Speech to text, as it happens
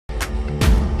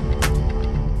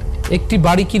একটি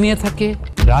বাড়ি কিনে থাকে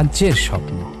রাজ্যের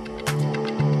স্বপ্ন।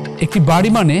 একটি বাড়ি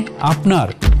মানে আপনার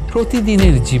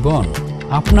প্রতিদিনের জীবন,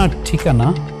 আপনার ঠিকানা,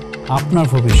 আপনার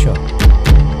ভবিষ্যৎ।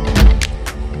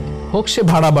 হোক সে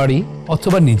ভাড়া বাড়ি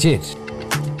অথবা নিজের।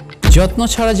 যত্ন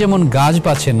ছাড়া যেমন গাছ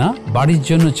বাঁচে না, বাড়ির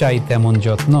জন্য চাই তেমন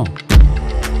যত্ন।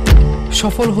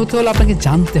 সফল হতে হলে আপনাকে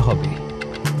জানতে হবে,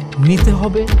 নিতে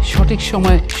হবে সঠিক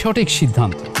সময়ে সঠিক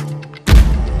সিদ্ধান্ত।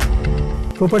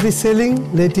 প্রপার্টি সেলিং,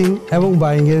 লেটিং এবং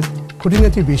বাইংয়ের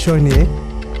খুঁটিনাটি বিষয় নিয়ে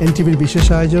এনটিভির বিশেষ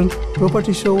আয়োজন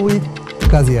property show with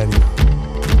Kazi Arif.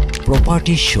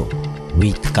 Property show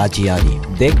with কাজী আরিফ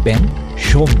দেখবেন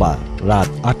সোমবার রাত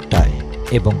 ৮টায়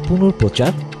এবং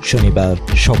পুনঃপ্রচার শনিবার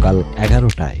সকাল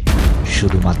 11টায়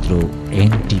শুধুমাত্র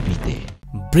এনটিভিতে।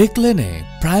 ব্রিক লেনে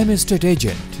প্রাইম এস্টেট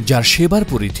এজেন্ট, যার সেবার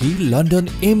পরিধি লন্ডন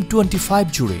M25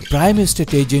 জুড়ে। প্রাইম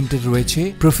এস্টেট এজেন্টের রয়েছে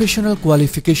প্রফেশনাল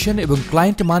কোয়ালিফিকেশন এবং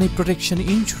ক্লায়েন্ট মানি protection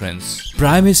insurance.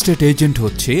 Prime estate agent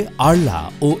হচ্ছে আরলা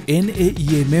ও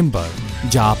NAEA মেম্বার,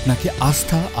 যা আপনাকে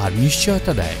আস্থা আর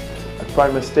নিশ্চয়তা দেয়।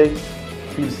 Prime Estate,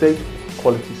 feel safe,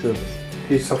 quality service.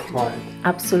 Peace of mind.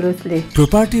 Absolutely.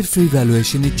 প্রপার্টির ফ্রি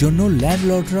ভ্যালুয়েশনের জন্য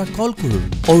ল্যান্ডলর্ডরা কল করুন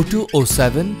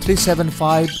 0207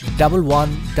 375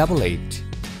 1188।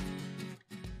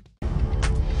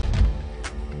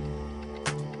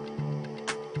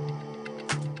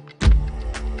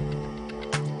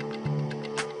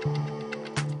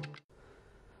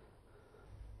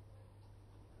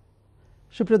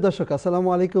 সুপ্রিয় দর্শক, আসসালামু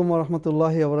আলাইকুম ওয়া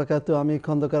রাহমাতুল্লাহি ওয়া বারাকাতুহু। আমি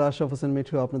খন্দকার আশরাফ হোসেন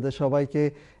মিঠু আপনাদের সবাইকে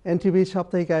এনটিভির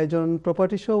সাপ্তাহিক আয়োজন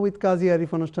প্রপার্টি শো উইথ কাজী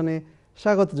আরিফ অনুষ্ঠানে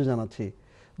স্বাগত জানাচ্ছি।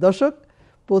 দর্শক,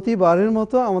 প্রতিবারের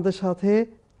মতো আমাদের সাথে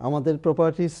আমাদের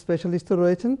প্রপার্টি স্পেশালিস্ট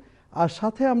রয়েছেন, আর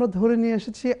সাথে আমরা ধরে নিয়ে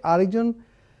এসেছি আরেকজন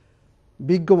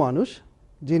বিজ্ঞ মানুষ,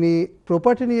 যিনি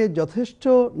প্রপার্টি নিয়ে যথেষ্ট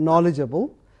নলেজেবল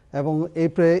এবং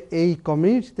এই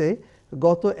কমিউনিটিতে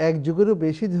গত এক যুগেরও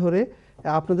বেশি ধরে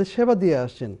আপনাদের সেবা দিয়ে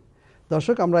আসছেন।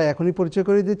 দর্শক, আমরা এখনই পরিচয়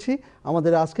করে দিচ্ছি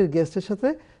আমাদের আজকের গেস্টের সাথে,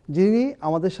 যিনি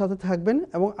আমাদের সাথে থাকবেন।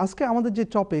 এবং আজকে আমাদের যে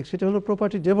টপিক সেটা হলো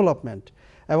প্রপার্টি ডেভেলপমেন্ট।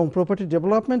 এবং প্রপার্টি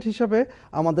ডেভেলপমেন্ট হিসাবে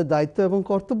আমাদের দায়িত্ব এবং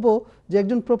কর্তব্য যে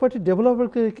একজন প্রপার্টি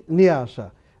ডেভেলপারকে নিয়ে আসা।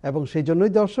 এবং সেই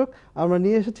জন্যই দর্শক আমরা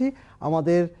নিয়ে এসেছি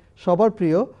আমাদের সবার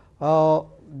প্রিয়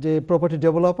যে প্রপার্টি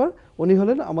ডেভেলপার, উনি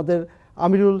হলেন আমাদের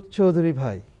আমিরুল চৌধুরী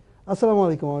ভাই। আসসালামু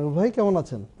আলাইকুম আমিরুল ভাই, কেমন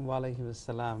আছেন? ওয়ালাইকুম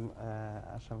আসসালাম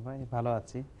আশরাফ ভাই, ভালো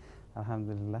আছি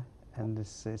আলহামদুলিল্লাহ। And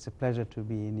it's a pleasure to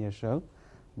be in your show,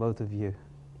 both of you.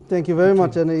 Thank you very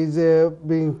much, and it's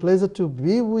being a pleasure to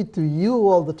be with you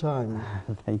all the time.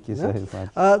 Thank you so much.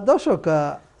 দর্শক,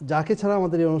 যাকে ছাড়া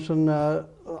আমাদের এই অনুষ্ঠান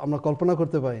আমরা কল্পনা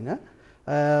করতে পারি না,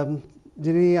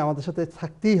 যিনি আমাদের সাথে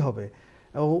থাকতেই হবে।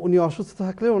 উনি অসুস্থ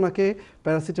থাকলে ওনাকে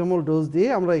প্যারাসিটামল ডোজ দিয়ে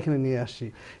আমরা এখানে নিয়ে আসি।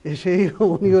 সেই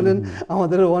উনি হলেন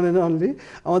আমাদের ওয়ান অ্যান্ড অনলি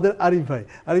আমাদের আরিফ ভাই।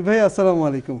 আরিফ ভাই, আসসালামু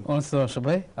আলাইকুম। আশরাফ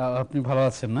ভাই, আপনি ভালো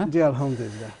আছেন না? জি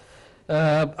আলহামদুলিল্লাহ।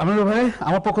 আমিরুল ভাই,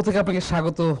 আমার পক্ষ থেকে আপনাকে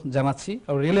স্বাগত জানাচ্ছি।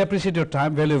 Really appreciate your time,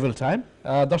 valuable time.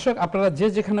 দর্শক, আপনারা যে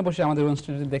যেখানে বসে আমাদের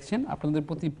অনুষ্ঠানটি দেখছেন, আপনাদের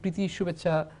প্রতি প্রীতি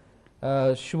শুভেচ্ছা,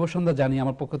 শুভ সন্ধ্যা জানিয়ে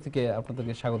আমার পক্ষ থেকে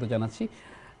আপনাদেরকে স্বাগত জানাচ্ছি।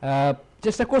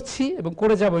 চেষ্টা করছি এবং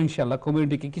করে যাব ইনশাআল্লাহ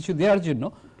কমিউনিটিকে কিছু দেওয়ার জন্য।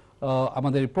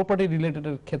 আমাদের প্রপার্টি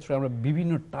রিলেটেডের ক্ষেত্রে আমরা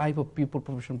বিভিন্ন টাইপ অফ পিপল,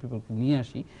 প্রফেশনাল পিপলকে নিয়ে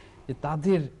আসি, যে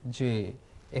তাদের যে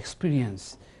এক্সপিরিয়েন্স,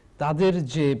 তাদের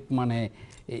যে মানে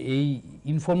এই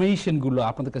ইনফরমেশনগুলো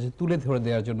আপনাদের কাছে তুলে ধরে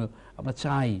দেওয়ার জন্য আমরা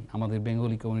চাই আমাদের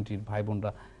বেঙ্গলি কমিউনিটির ভাই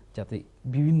বোনরা যাতে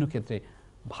বিভিন্ন ক্ষেত্রে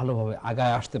ভালোভাবে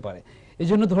আগায় আসতে পারে। এই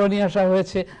জন্য ধরে নিয়ে আসা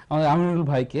হয়েছে আমাদের আমিরুল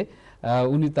ভাইকে।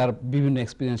 উনি তার বিভিন্ন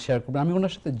এক্সপিরিয়েন্স শেয়ার করবেন। আমি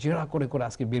ওনার সাথে জেরা করে করে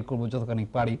আজকে বের করবো যতখানি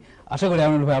পারি। আশা করি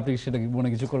আমিরুল ভাই আপনি সেটা মনে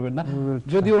কিছু করবেন না,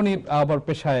 যদিও উনি আবার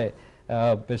পেশায়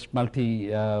বেশ মাল্টি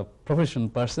প্রফেশনাল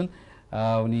পার্সন।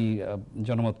 উনি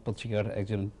জনমত পত্রিকার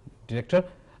একজন ডিরেক্টর।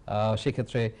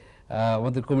 সেক্ষেত্রে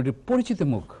আমাদের কমিটির পরিচিত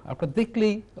মুখ, আপনারা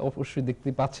দেখলেই অবশ্যই দেখতে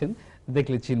পাচ্ছেন,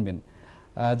 দেখলে চিনবেন।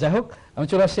 যাই হোক, আমি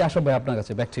চলে আসছি আশরাফ ভাই আপনার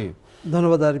কাছে। Back to you.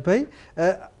 ধন্যবাদ আরিফ ভাই।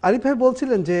 আরিফ ভাই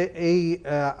বলছিলেন যে এই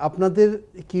আপনাদের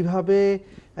কিভাবে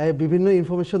বিভিন্ন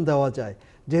ইনফরমেশন দেওয়া যায়।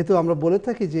 যেহেতু আমরা বলে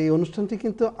থাকি যে এই অনুষ্ঠানটি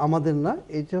কিন্তু আমাদের না,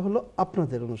 এটা হলো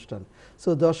আপনাদের অনুষ্ঠান। সো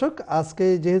দর্শক, আজকে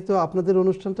যেহেতু আপনাদের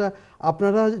অনুষ্ঠানটা,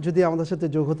 আপনারা যদি আমাদের সাথে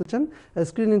যোগ হতে চান,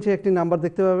 স্ক্রিনে নিচে একটি নাম্বার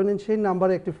দেখতে পাবেন, সেই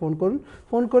নাম্বারে একটি ফোন করুন।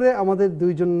 ফোন করে আমাদের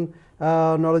দুইজন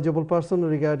knowledgeable person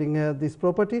regarding this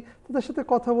property, তাদের সাথে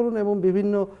কথা বলুন এবং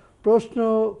বিভিন্ন প্রশ্ন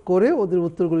করে ওদের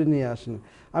উত্তরগুলি নিয়ে আসেন।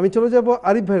 আমি চলে যাব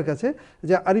আরিফ ভাইয়ের কাছে।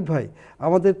 যে আরিফ ভাই,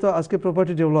 আমাদের তো আজকে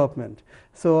প্রপার্টি ডেভেলপমেন্ট,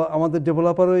 সো আমাদের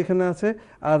ডেভেলপারও এখানে আছে,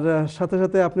 আর সাথে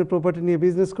সাথে আপনি প্রপার্টি নিয়ে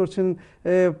বিজনেস করছেন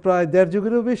প্রায় ১.৫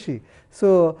 যুগেরও বেশি। সো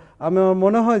আমার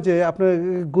মনে হয় যে আপনার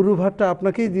গুরুভারটা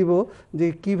আপনাকেই দিব, যে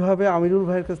কিভাবে আমিরুল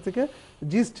ভাইয়ের কাছ থেকে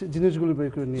জিনিসগুলো বের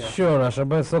করে নিয়ে আসেন। শিওর আশরাফ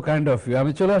ভাই, সো কাইন্ড অফ ইউ।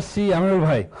 আমি চলে আসছি আমিরুল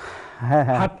ভাই।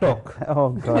 Hard talk. Oh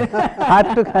God, hard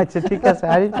to catch. ঠিক আছে,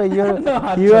 Arif,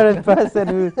 you are a person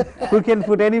who can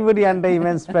put anybody under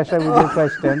immense pressure with your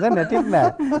questions, isn't it? ঠিক না?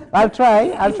 I'll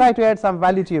try to add some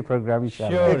value to your program,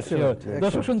 inshallah. Sure Excellent, sure.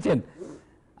 দর্শক শুনছেন,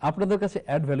 আপনাদের কাছে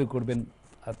add value করবেন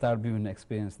আর তার বিভিন্ন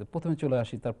experience. প্রথমে চলে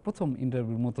আসি তার প্রথম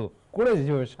ইন্টারভিউর মতো করে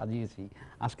যেভাবে সাজিয়েছি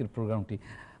আজকের প্রোগ্রামটি।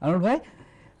 আনোয়ার ভাই,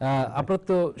 আপনার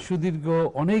তো সুদীর্ঘ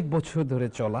অনেক বছর ধরে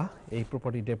চলা এই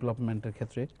প্রপার্টি ডেভেলপমেন্টের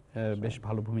ক্ষেত্রে বেশ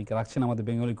ভালো ভূমিকা রাখছেন আমাদের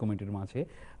বেঙ্গলি কমিউনিটির মাঝে।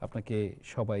 আপনাকে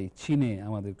সবাই চিনে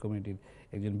আমাদের কমিউনিটির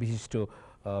একজন বিশিষ্ট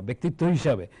ব্যক্তিত্ব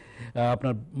হিসাবে।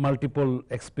 আপনার মাল্টিপল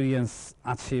এক্সপিরিয়েন্স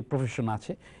আছে, প্রফেশন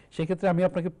আছে। সেক্ষেত্রে আমি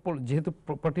আপনাকে যেহেতু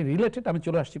প্রপার্টি রিলেটেড, আমি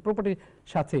চলে আসছি প্রপার্টির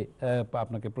সাথে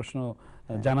আপনাকে প্রশ্ন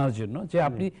জানার জন্য যে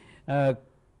আপনি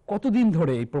কতদিন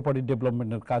ধরে এই প্রপার্টি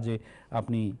ডেভেলপমেন্টের কাজে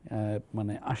আপনি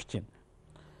মানে আসছেন?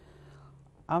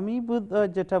 আমি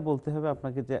যেটা বলতে হবে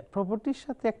আপনাকে, যে প্রপার্টির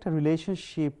সাথে একটা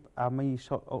রিলেশনশিপ আমি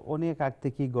অনেক আগ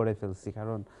থেকেই গড়ে ফেলছি।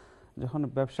 কারণ যখন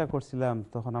ব্যবসা করছিলাম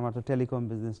তখন আমার তো টেলিকম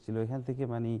বিজনেস ছিল, এখান থেকে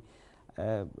মানে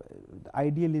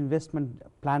আইডিয়াল ইনভেস্টমেন্ট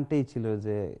প্ল্যানটাই ছিল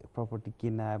যে প্রপার্টি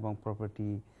কেনা এবং প্রপার্টি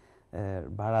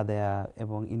ভাড়া দেয়া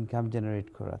এবং ইনকাম জেনারেট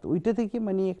করা। তো ওইটা থেকে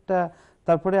মানে একটা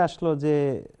তারপরে আসলো যে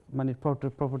মানে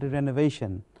প্রপার্টি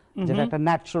রেনোভেশন, যেটা একটা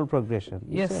ন্যাচারাল প্রোগ্রেশন।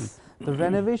 তো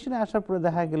রেনোভেশনে আসার পরে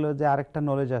দেখা গেল যে আরেকটা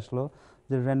নলেজ আসলো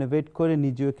যে রেনোভেট করে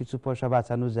নিজেও কিছু পয়সা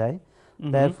বাঁচানো যায়।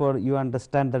 Therefore you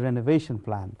understand the renovation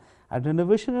plan. আর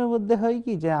রেনোভেশনের মধ্যে হয়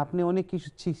কি যে আপনি অনেক কিছু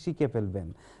শিখে ফেলবেন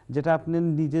যেটা আপনি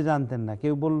নিজে জানতেন না।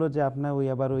 কেউ বললো যে আপনার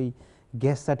আবার ওই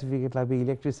গ্যাস সার্টিফিকেট লাগবে,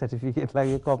 ইলেকট্রিক সার্টিফিকেট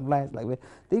লাগবে, কমপ্লায়েন্স লাগবে।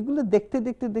 তো এইগুলো দেখতে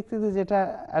যেটা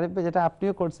যেটা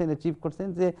আপনিও করছেন, অ্যাচিভ করছেন,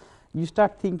 যে you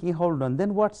start thinking hold on, then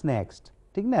what's next,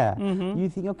 ঠিক না? ইউ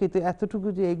থিঙ্ক ওকে, তো এতটুকু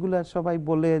যে এইগুলা সবাই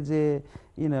বলে যে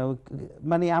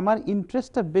মানে আমার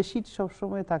ইন্টারেস্টটা বেশি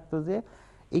সবসময় থাকতো যে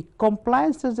এই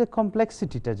কমপ্লায়েন্সের যে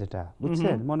কমপ্লেক্সিটিটা, যেটা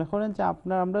বুঝছেন, মনে করেন যে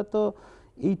আমরা তো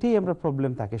এইটাই আমরা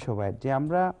প্রবলেম থাকে সবাই, যে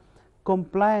আমরা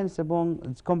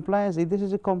কমপ্লায়েন্স এই দেশে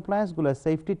যে কমপ্লায়েন্সগুলো,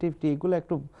 সেফটি টেফটি, এগুলো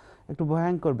একটু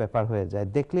ভয়ঙ্কর ব্যাপার হয়ে যায়।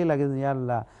 দেখলেই লাগে যে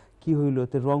আল্লাহ কি হইলো,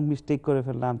 তো রং মিস্টেক করে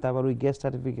ফেললাম, তারপর ওই গ্যাস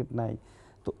সার্টিফিকেট নাই।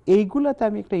 তো এইগুলাতে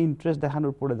আমি একটা ইন্টারেস্ট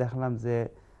দেখানোর পরে দেখলাম যে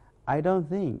I don't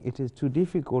think it is too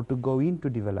difficult to go into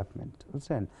development,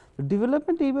 বুঝছেন? তো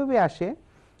ডেভেলপমেন্ট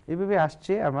এইভাবে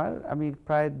আসছে আমি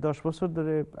প্রায় 10 বছর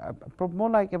ধরে,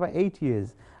 more like about 8 years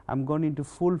I'm going into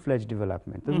full-fledged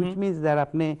development, which means that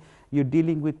you're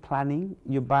dealing with planning,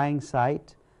 you're buying site,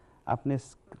 আপনি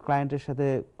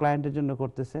ক্লায়েন্টের জন্য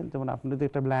করতেছেন। যেমন আপনি যদি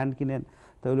একটা ল্যান্ড কিনেন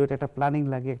তাহলে ওটা একটা প্ল্যানিং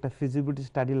লাগে, একটা ফিজিবিলিটি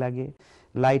স্টাডি লাগে,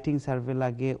 লাইটিং সার্ভে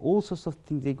লাগে, all sorts of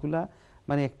things। এগুলা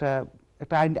মানে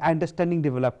একটা আন্ডারস্ট্যান্ডিং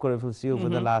ডেভেলপ করে ফেলছি ওভার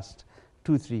দ্য লাস্ট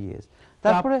 2-3 years।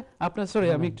 তারপরে আপনার, সরি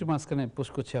আমি একটু মাঝখানে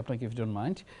পোস্ট করছি আপনাকে, ইফ ডোন্ট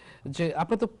মাইন্ড, যে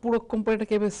আপনার তো পুরো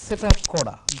কোম্পানিটাকে এভাবে সেট আপ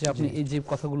করা, যে আপনি এই যে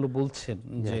কথাগুলো বলছেন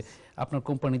যে আপনার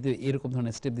কোম্পানিতে এরকম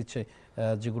ধরনের স্টেপ দিচ্ছে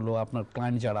যেগুলো আপনার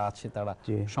ক্লায়েন্ট যারা আছে তারা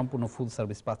সম্পূর্ণ ফুল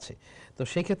সার্ভিস পাচ্ছে। তো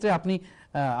সেই ক্ষেত্রে আপনি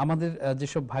আমাদের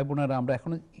যেসব ভাই বোনেরা আমরা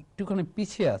এখন একটুখানি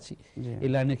পিছিয়ে আছি এই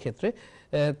লাইনের ক্ষেত্রে,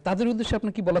 তাদের উদ্দেশ্যে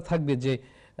আপনার কি বলা থাকবে যে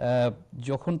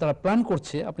যখন তারা প্ল্যান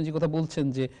করছে, আপনি যে কথা বলছেন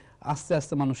যে আস্তে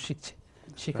আস্তে মানুষ শিখছে,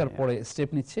 শেখার পরে স্টেপ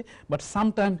নিচ্ছে, বাট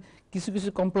সামটাইম কিছু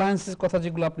কমপ্লায়েন্সের কথা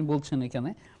যেগুলো আপনি বলছেন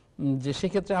এখানে, যে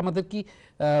সেক্ষেত্রে আমাদের কি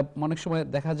অনেক সময়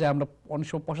দেখা যায় আমরা অনেক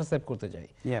সময় পয়সা সেভ করতে যাই,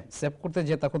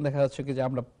 তখন দেখা যাচ্ছে কি যে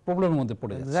আমরা প্রবলেমের মধ্যে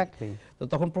পড়ে যাচ্ছি। তো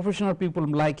তখন professional people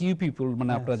like you people,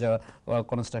 মানে আপনারা যারা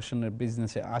কনস্ট্রাকশনের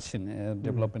বিজনেসে আছেন,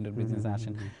 ডেভেলপমেন্টের বিজনেসে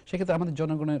আছেন, সেক্ষেত্রে আমাদের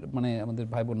জনগণের, মানে আমাদের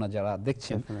ভাই বোনরা যারা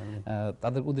দেখছেন,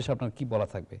 তাদের উদ্দেশ্যে আপনার কি বলা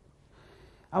থাকবে?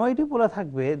 আমার এটাই বলা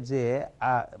থাকবে যে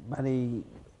মানে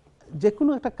যে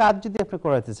কোনো একটা কাজ যদি আপনি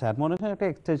করাতে চান, মনে করেন একটা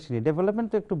এক্সটেনশন, ডেভেলপমেন্ট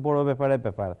তো একটু বড়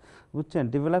ব্যাপার, বুঝছেন?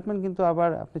 ডেভেলপমেন্ট কিন্তু আবার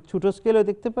আপনি ছোট স্কেলেও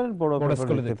দেখতে পারেন, বড়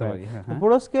স্কেলেও দেখতে পারেন।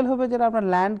 বড় স্কেল হবে যেটা আমরা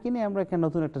ল্যান্ড কিনে আমরা এখানে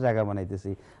নতুন একটা জায়গা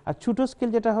বানাইতেছি, আর ছোট স্কেল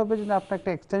যেটা হবে যেটা আপনি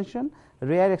একটা এক্সটেনশন,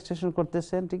 রেয়ার এক্সটেনশন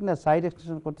করতেছেন, ঠিক না, সাইড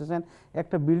এক্সটেনশন করতেছেন,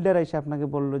 একটা বিল্ডার এসে আপনাকে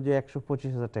বললো যে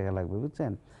 125,000 টাকা লাগবে,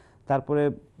 বুঝছেন? তারপরে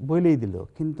বলেই দিল,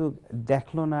 কিন্তু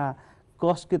দেখলো না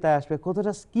কস্ট কোথায় আসবে,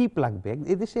 কতটা স্কিপ লাগবে।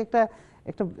 এদেশে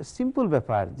একটা সিম্পল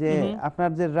ব্যাপার যে আপনার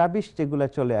যে রাবিশ যেগুলো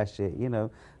চলে আসে,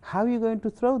 how you going to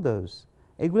throw those,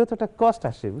 এগুলো তো একটা কস্ট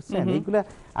আসে, বুঝছেন? এইগুলা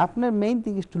আপনার main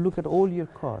thing is to look at all your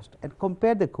cost and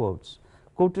compare the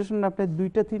quotation. আপনি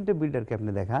 2-3 বিল্ডারকে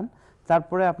আপনি দেখান,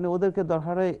 তারপরে আপনি ওদেরকে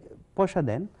দরকার হয় পয়সা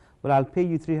দেন, বলে আইল pay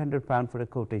you £300 for a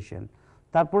quotation.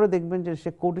 তারপরে দেখবেন যে সে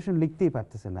কোটেশন লিখতেই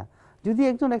পারতেছে না। যদি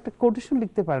একজন একটা কোটেশন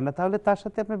লিখতে পারে না, তাহলে তার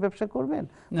সাথে আপনি ব্যবসা করবেন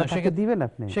না, তাকে দিবেন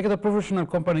আপনি? সেক্ষেত্রে প্রফেশনাল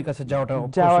কোম্পানির কাছে যাওয়াটা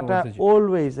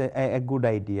অলওয়েজ এ গুড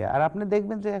আইডিয়া। আর আপনি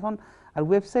দেখবেন যে এখন আর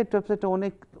ওয়েবসাইটে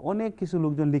অনেক কিছু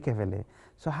লোকজন লিখে ফেলে।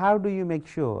 So how do you make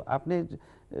sure আপনি,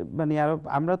 মানে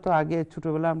আমরা তো আগে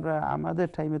ছোটবেলা আমাদের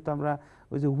টাইমে তো আমরা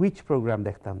ওই যে উইচ প্রোগ্রাম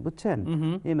দেখতাম, বুঝছেন,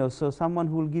 you know, so someone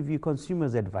who will give you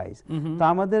consumers advice. তো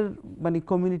আমাদের মানে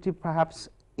কমিউনিটি পারহ্যাপস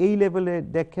এই লেভেলে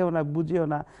দেখেও না, বুঝেও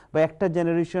না, বা একটা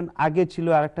জেনারেশন আগে ছিল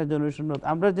আর একটা জেনারেশন,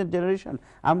 আমরা যে জেনারেশন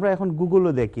আমরা এখন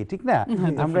গুগলও দেখি, ঠিক না,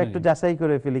 আমরা একটু যাচাই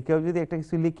করে ফেলি। কেউ যদি একটা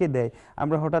কিছু লিখে দেয়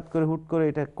আমরা হঠাৎ করে হুট করে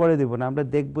এটা করে দেব না, আমরা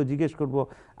দেখবো, জিজ্ঞেস করব।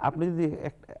 আপনি যদি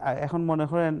এখন মনে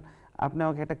করেন আপনি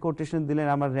আমাকে একটা কোটেশন দিলেন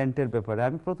আমার রেন্টের ব্যাপারে,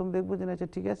 আমি প্রথম দেখবো যে আচ্ছা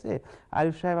ঠিক আছে,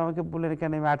 আরিফ সাহেব আমাকে বললেন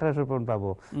এখানে আমি 1800 পাউন্ড পাবো,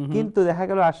 কিন্তু দেখা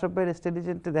গেল আশরাফ ভাইয়ের স্টেট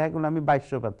এজেন্টে দেখা গেল আমি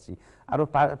 2200 পাচ্ছি, আরো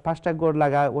 5টা গড়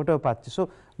লাগা ওটাও পাচ্ছি। So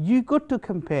you got to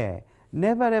compare,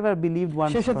 never ever believe one.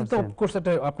 সেই সাথে তো অফকোর্স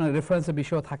একটা আপনার রেফারেন্সের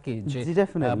বিষয় থাকে যে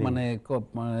মানে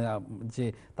যে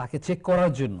তাকে চেক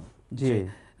করার জন্য যে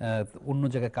অন্য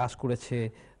জায়গায় কাজ করেছে,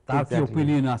 তার কি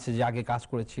ওপিনিয়ন আছে যে আগে কাজ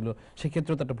করেছিল,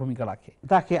 সেক্ষেত্রে তো একটা ভূমিকা রাখে।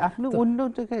 আপনি অন্য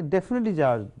জায়গায় ডেফিনেটলি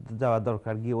যাওয়া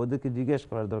দরকার, গিয়ে ওদেরকে জিজ্ঞেস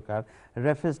করার দরকার,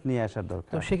 রেফারেন্স নিয়ে আসার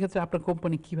দরকার। তো সেক্ষেত্রে আপনার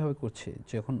কোম্পানি কিভাবে করছে?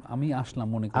 যখন আমি আসলাম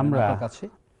মনে করেন আপনার কাছে,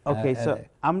 ওকে, সো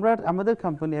আমাদের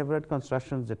কোম্পানি এভারেট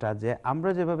কনস্ট্রাকশন যেটা, যে আমরা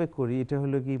যেভাবে করি এটা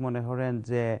হলো কি, মনে করেন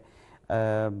যে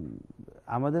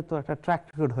আমাদের তো একটা ট্র্যাক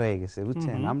রেকর্ড হয়ে গেছে,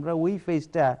 বুঝছেন, আমরা ওই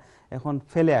ফেজটা এখন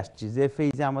ফেলে আসছি, যে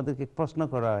ফেজে আমাদেরকে প্রশ্ন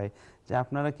করা হয় যে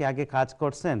আপনারা কি আগে কাজ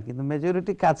করছেন, কিন্তু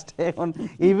মেজরিটি কাজটা এখন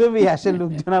এইভাবেই আসে,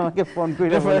 লোকজন আমাকে ফোন করে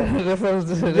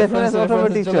রেফারেন্স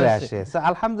অটোমেটিক চলে আসে। সো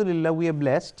আলহামদুলিল্লাহ উই আর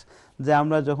ব্লেসড যে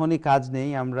আমরা যখনই কাজ নেই,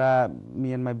 আমরা me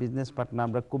and my business partner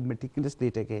আমরা খুব মেটিকুলাসলি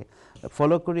এটাকে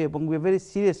ফলো করি এবং we are very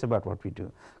serious about what we do.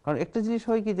 কারণ একটা জিনিস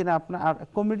হয় কি, যে আপনার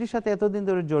কমিউনিটির সাথে এতদিন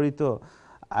ধরে জড়িত,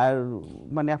 আর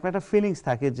মানে আপনার একটা ফিলিংস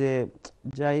থাকে যে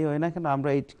যাই হয় না কেন আমরা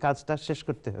এই কাজটা শেষ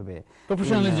করতে হবে,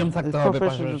 প্রফেশনালিজম থাকতে হবে,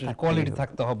 কোয়ালিটি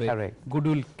থাকতে হবে,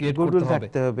 গুডউইল ক্রিয়েট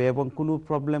করতে হবে, এবং কোনো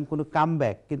প্রবলেম, কোনো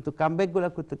কামব্যাক, কিন্তু কামব্যাকগুলো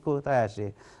কোথায় আসে,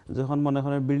 যখন মনে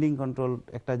করেন বিল্ডিং কন্ট্রোল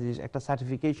একটা জিনিস, একটা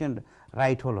সার্টিফিকেশন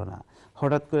রাইট হলো না,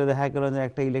 হঠাৎ করে দেখা গেল যে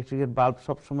একটা ইলেকট্রিকের বাল্ব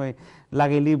সব সময়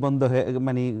লাগাইলেই বন্ধ হয়ে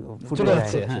মানে ফুটে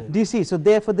যাচ্ছে, DC, so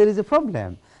therefore there is a problem,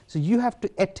 so you have to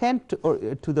attend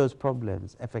to those problems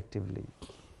effectively.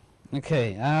 ওকে,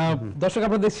 দর্শক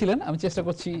আপনারা দেখছিলেন, আমি চেষ্টা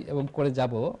করছি এবং করে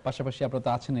যাব, পাশাপাশি আপনারা তো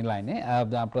আছেন এই লাইনে,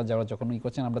 আপনারা যারা যখন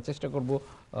করছেন আমরা চেষ্টা করব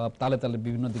তালে তালে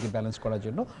বিভিন্ন দিকে ব্যালেন্স করার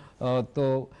জন্য। তো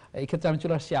এই ক্ষেত্রে আমি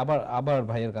চলে আসছি আবার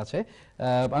ভাইয়ের কাছে,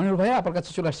 আমিনুল ভাই আপনার কাছে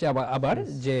চলে আসছি আবার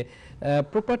যে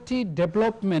প্রপার্টি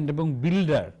ডেভেলপমেন্ট এবং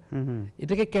বিল্ডার,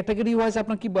 এটাকে ক্যাটাগরি ওয়াইজ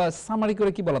আপনার কি সামারি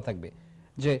করে কি বলা থাকবে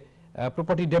যে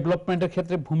প্রপার্টি ডেভেলপমেন্টের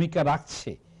ক্ষেত্রে ভূমিকা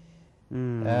রাখছে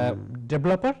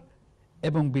ডেভেলপার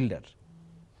এবং বিল্ডার,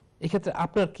 এই ক্ষেত্রে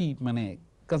আপনার কি মানে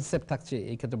কনসেপ্ট থাকছে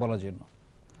এই ক্ষেত্রে বলার জন্য?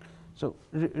 So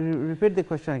repeat the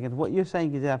question again. What you're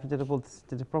saying is আপনি যেটা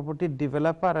বলতেছেন যে প্রপার্টি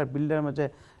ডেভেলপার আর বিল্ডার মধ্যে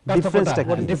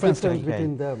ডিফারেন্সটা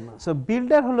between them. So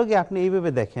বিল্ডার হলো কি, আপনি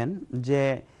এইভাবে দেখেন যে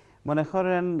মনে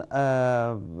করেন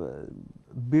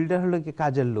বিল্ডার হলো কি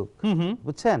কাজের লোক,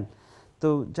 বুঝছেন, তো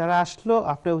যারা আসলো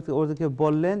আপনি ওদেরকে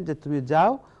বললেন যে তুমি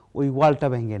যাও ওই ওয়ালটা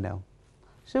ভেঙে নাও,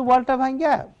 সেই ওয়ালটা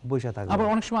ভাঙিয়া বসে থাকবে। আবার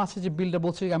অনেক সময় আছে যে বিল্ডার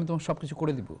বলছে আমি তোমার সবকিছু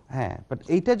করে দিব, হ্যাঁ, বাট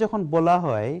এইটা যখন বলা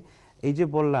হয়, এই যে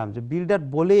বললাম যে বিল্ডার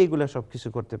বলে এইগুলো সবকিছু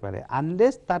করতে পারে,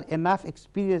 আনলেস তার এনাফ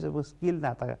এক্সপিরিয়েন্স এবং স্কিল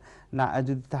না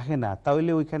যদি থাকে না,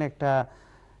 তাহলে ওইখানে একটা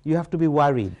you have to B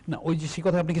worried. না, ওই যে সেই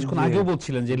কথা আপনি কিছুক্ষণ আগেও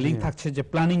বলছিলেন যে লিংক থাকছে, যে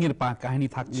প্ল্যানিং এর কাহিনী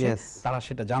থাকছে, তারা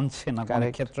সেটা জানছে না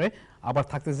অনেক ক্ষেত্রে, আবার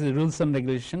থাকতেছে রুলস এন্ড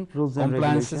রেগুলেশন,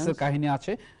 কমপ্লায়েন্সেস এর কাহিনী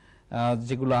আছে,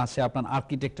 যেগুলো আছে আপনার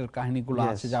আর্কিটেক্টের কাহিনীগুলো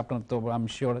আছে, যে আপনার তো আমি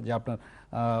শিওর যে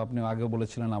আপনি আগেও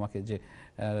বলেছিলেন আমাকে যে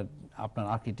আপনার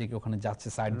আর্কিটেক্ট ওখানে যাচ্ছে,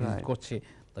 সাইট ভিজিট করছে,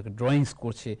 তাকে ড্রয়িংস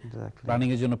করছে, প্ল্যানিং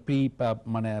এর জন্য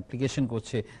মানে অ্যাপ্লিকেশন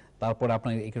করছে, তারপরে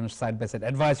আপনার এখানে সাইড বাই সাইড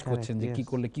অ্যাডভাইস করছেন যে কি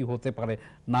করলে কি হতে পারে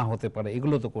না হতে পারে,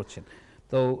 এগুলো তো করছেন।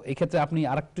 তো এই ক্ষেত্রে আপনি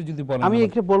আরেকটু যদি বলেন। আমি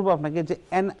এখানে বলবো আপনাকে যে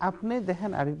আপনি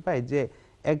দেখেন আরিফ ভাই, যে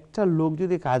একটা লোক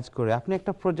যদি কাজ করে, আপনি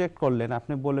একটা প্রজেক্ট করলেন,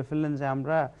 আপনি বলে ফেললেন যে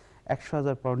আমরা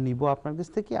 100,000 পাউন্ড নিব আপনার কাছ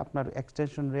থেকে, আপনার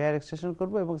এক্সটেনশন, রেয়ার এক্সটেনশন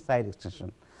করবো এবং সাইড এক্সটেনশন।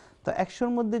 তো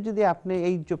 100-র মধ্যে যদি আপনি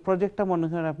এই প্রজেক্টটা মনে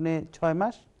করেন আপনি 6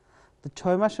 মাস, তো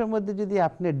 6 মাসের মধ্যে যদি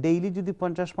আপনি ডেইলি যদি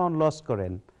 50 পাউন্ড লস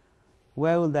করেন,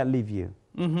 where will that leave you?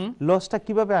 লসটা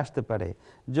কিভাবে আসতে পারে?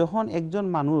 যখন একজন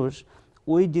মানুষ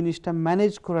ওই জিনিসটা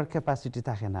ম্যানেজ করার ক্যাপাসিটি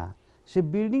থাকে না, সে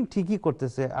বিল্ডিং ঠিকই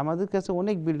করতেছে, আমাদের কাছে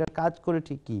অনেক বিল্ডার কাজ করে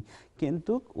ঠিকই,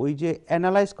 কিন্তু ওই যে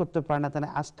অ্যানালাইজ করতে পারে না, তাহলে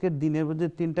আজকের দিনের মধ্যে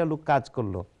 3টা লোক কাজ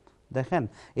করলো, দেখেন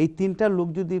এই 3টা লোক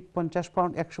যদি 50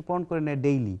 পাউন্ড 100 পাউন্ড করে নেয়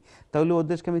ডেইলি, তাহলে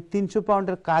ওদেরকে আমি 300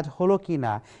 পাউন্ডের কাজ হলো কি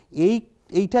না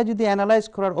এইটা যদি অ্যানালাইজ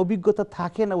করার অভিজ্ঞতা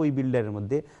থাকে না ওই বিল্ডারের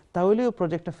মধ্যে, তাহলে ও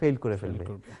প্রজেক্টটা ফেল করে ফেলবে।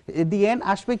 এট দি এন্ড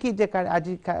আসবে কি যে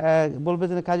বলবে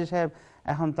যে কাজী সাহেব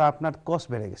এখন তো আপনার কস্ট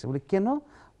বেড়ে গেছে, বলে কেন,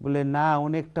 বলে না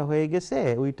অনেকটা হয়ে গেছে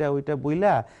ওইটা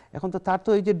বইলা, এখন তো তার তো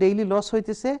ওই যে ডেইলি লস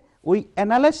হইতেছে, ওই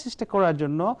অ্যানালাইসিসটা করার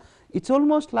জন্য it's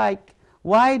almost like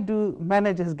why do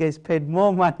managers guys paid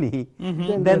more money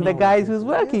than the guys who's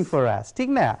working for us? ঠিক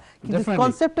না? কিন্তু Definitely.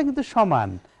 কনসেপ্টটা কিন্তু সমান।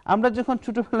 আমরা যখন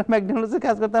ছোটবেলায় ম্যাকডোনাল্ডসে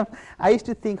কাজ করতাম, I used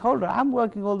to think, hold on, I'm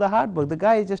working all the hard work, the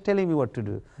guy is just telling me what to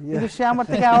do. কিন্তু সে আমার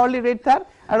থেকে hourly rate তার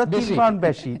আরো 3 পাউন্ড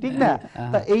বেশি, ঠিক না?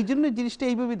 তা এই জন্য জিনিসটা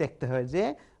এইভাবে দেখতে হয় যে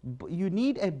you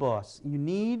need a boss, you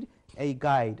need a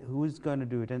guide who is going to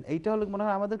do it. And এইটা হলো মনে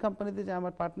হয় আমাদের কোম্পানিতে যে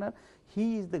আমার partner, he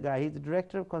is the guy, he is the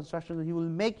director of construction, he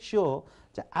will make sure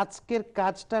যে আজকের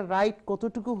কাজটা রাইট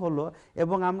কতটুকু হলো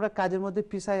এবং আমরা কাজের মধ্যে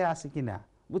পিছায় আছি কিনা।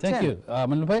 থ্যাংক ইউ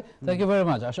আমিনুল ভাই, থ্যাংক ইউ ভেরি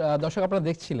মাচ। দর্শক আপনারা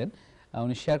দেখছিলেন,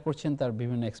 উনি শেয়ার করছেন তার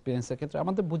বিভিন্ন এক্সপিরিয়েন্সের ক্ষেত্রে।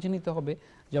 আমাদের বুঝে নিতে হবে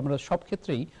যে আমরা সব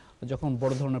ক্ষেত্রেই যখন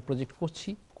বড় ধরনের প্রজেক্ট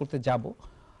করতে যাব,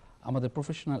 আমাদের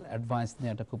প্রফেশনাল অ্যাডভাইস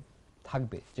নেওয়াটা খুব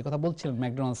থাকবে। যে কথা বলছিলেন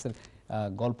ম্যাকডোনাল্ডসের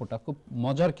গল্পটা খুব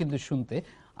মজার কিন্তু শুনতে,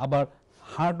 আবার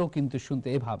হার্ডও কিন্তু শুনতে,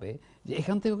 এভাবে যে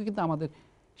এখান থেকেও কিন্তু আমাদের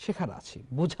শেখার আছে,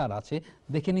 বোঝার আছে।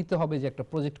 দেখে নিতে হবে যে একটা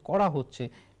প্রজেক্ট করা হচ্ছে,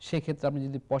 সেক্ষেত্রে আপনি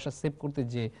যদি পয়সা সেভ করতে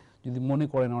যে যদি মনে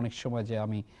করেন অনেক সময় যে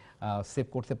আমি সেভ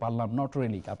করতে পারলাম, নট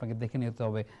রিয়েলি। আপনাকে দেখে নিতে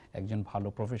হবে একজন ভালো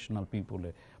প্রফেশনাল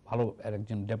পিপুলের, ভালো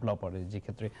একজন ডেভেলপারের, যে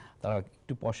ক্ষেত্রে তারা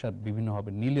একটু পয়সা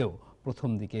বিভিন্নভাবে নিলেও প্রথম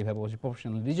দিকে এইভাবে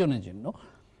প্রফেশনাল রিজনের জন্য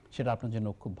সেটা আপনার জন্য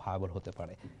খুব ভায়াবল হতে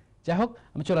পারে। যাই হোক,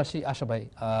 আমি চলে আসি আশা ভাই।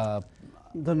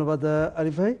 ধন্যবাদ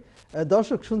আরিফ ভাই।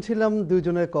 দর্শক, শুনছিলাম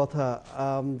দুইজনের কথা,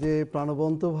 যে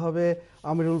প্রাণবন্তভাবে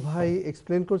আমিরুল ভাই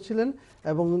এক্সপ্লেন করছিলেন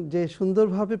এবং যে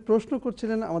সুন্দরভাবে প্রশ্ন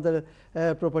করছিলেন আমাদের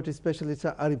প্রপার্টি স্পেশালিস্ট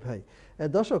আরিফ ভাই।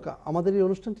 দর্শক, আমাদের এই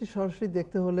অনুষ্ঠানটি সরাসরি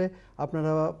দেখতে হলে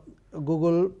আপনারা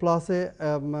গুগল প্লাসে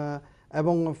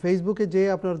এবং ফেসবুকে যেয়ে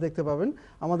আপনারা দেখতে পাবেন।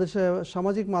 আমাদের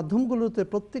সামাজিক মাধ্যমগুলোতে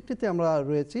প্রত্যেকটিতে আমরা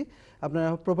রয়েছি। আপনারা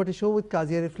প্রপার্টি শো উইথ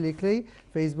কাজী আরিফ লিখলেই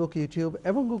ফেসবুক, ইউটিউব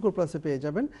এবং গুগল প্লাসে পেয়ে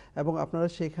যাবেন এবং আপনারা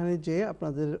সেখানে যেয়ে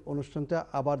আপনাদের অনুষ্ঠানটা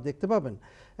আবার দেখতে পাবেন।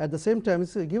 At the same time,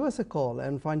 give us a call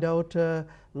and find out a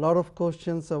lot of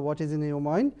questions, what is in your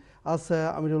mind. Ask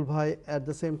Amirul Bhai, at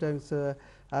the same time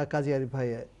Kazi Arif Bhai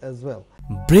as well.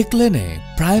 Break লেনে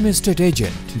prime estate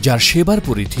agent, যার সেবার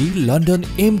পরিধি London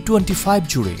M25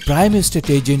 জুড়ে। Prime estate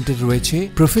এজেন্টের রয়েছে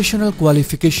professional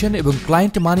qualification এবং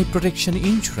client মানি protection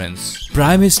insurance.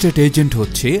 Prime estate agent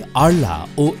হচ্ছে Arla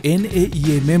ও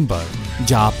NAEA member,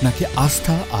 যা আপনাকে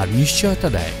আস্থা আর নিশ্চয়তা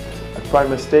দেয়। At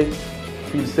Prime Estate,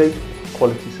 feel safe,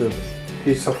 quality service.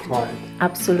 Peace of mind.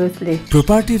 Absolutely.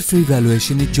 প্রপার্টির ফ্রি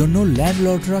ভ্যালুয়েশনের জন্য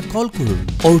ল্যান্ডলর্ডরা কল করুন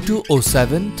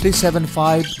 0207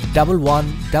 375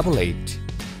 1188।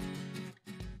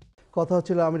 কথা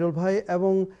হচ্ছিল আমিরুল ভাই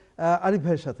এবং আরিফ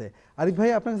ভাইয়ের সাথে। আরিফ ভাই,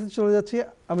 আপনার কাছে চলে যাচ্ছি,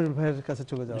 আমিরুল ভাইয়ের কাছে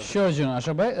চলে যাওয়া। শিওর জন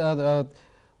আশা ভাই।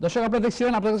 দর্শক, আপনারা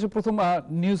দেখছিলেন, আপনার কাছে প্রথম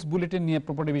নিউজ বুলেটিন নিয়ে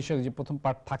প্রপার্টি বিষয়ক যে প্রথম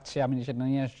পার্ট থাকছে, আমি সেটা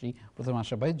নিয়ে আসছি প্রথম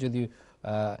আশা ভাই। যদি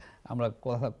আমরা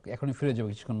কথা এখনই ফিরে যাবো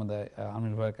কিছুক্ষণ মধ্যে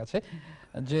আমির ভাইয়ের কাছে,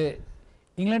 যে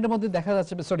ইংল্যান্ডের মধ্যে দেখা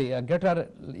যাচ্ছে, সরি গ্রেটার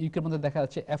ইউকের মধ্যে দেখা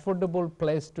যাচ্ছে affordable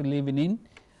place to live in.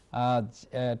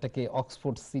 এটাকে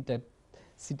অক্সফোর্ড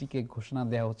সিটিকে ঘোষণা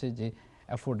দেওয়া হচ্ছে যে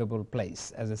affordable place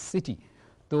as a city.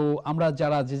 তো আমরা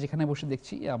যারা যেখানে বসে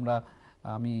দেখছি,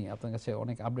 আমি আপনার কাছে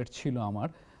অনেক আপডেট ছিল আমার,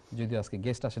 যদিও আজকে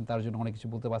গেস্ট আসেন তার জন্য অনেক কিছু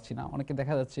বলতে পারছি না। অনেকে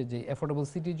দেখা যাচ্ছে যে অ্যাফোর্ডেবল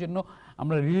সিটির জন্য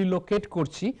আমরা রিলোকেট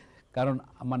করছি, কারণ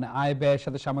মানে আয় ব্যয়ের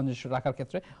সাথে সামঞ্জস্য রাখার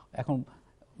ক্ষেত্রে এখন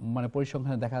মানে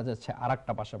পরিসংখ্যানে দেখা যাচ্ছে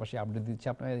আরেকটা পাশাপাশি আপডেট দিচ্ছে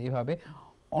আপনারা। এইভাবে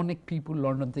অনেক পিপুল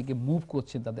লন্ডন থেকে মুভ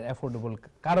করছেন তাদের অ্যাফোর্ডেবল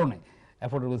কারণে,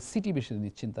 অ্যাফোর্ডেবল সিটি বেশি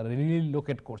দিচ্ছেন, তারা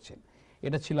রিলোকেট করছেন।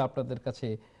 এটা ছিল আপনাদের কাছে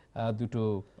দুটো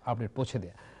আপডেট পৌঁছে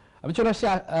দেয়া। আমি চলে আসছি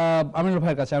আমিনুল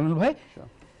ভাইয়ের কাছে। আমিনুল ভাই,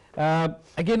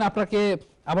 এগেইন আপনাকে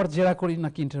আবার জেরা করি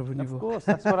নাকি ইন্টারভিউ নিব? Of course,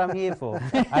 that's what I'm here for.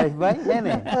 Arif ভাই,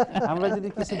 আমরা যদি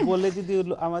কিছু বলে যদি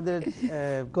আমাদের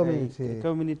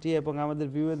কমিউনিটি এবং আমাদের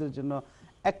ভিউয়ারদের জন্য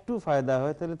একটু ফায়দা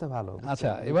হয় তাহলে তো ভালো।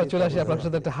 আচ্ছা, এবার চলে আসি আপনার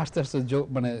সাথে একটা হাসতে হাসতে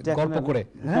মানে গল্প করে।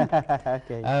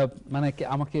 মানে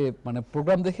আমাকে মানে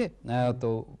প্রোগ্রাম দেখে তো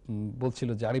বলছিল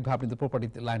যে আরিফ ভাই, আপনি তো প্রপার্টি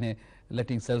লাইনে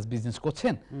লেটিং সেলস বিজনেস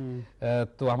করছেন,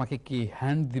 তো আমাকে কি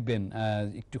হ্যান্ড দিবেন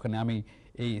একটুখানি, আমি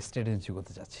এই স্টেট এজেন্সি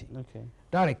করতে যাচ্ছি।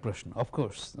 ডাইরেক্ট প্রশ্ন,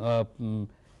 অফকোর্স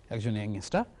একজন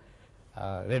ইয়াংস্টার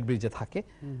রেড ব্রিজে থাকে,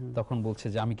 তখন বলছে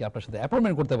যে আমি কি আপনার সাথে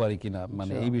অ্যাপয়েন্টমেন্ট করতে পারি কিনা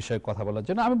মানে এই বিষয়ে কথা বলার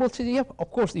জন্য। আমি বলছি যে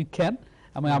অফকোর্স ইউ ক্যান,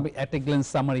 আমি অ্যাট এ গ্ল্যান্স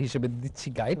সামারি হিসেবে দিচ্ছি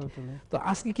গাইড। তো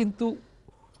আজকে কিন্তু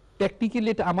টেকনিক্যালি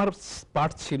এটা আমার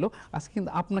পার্ট ছিল, আজকে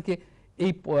কিন্তু আপনাকে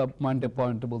এই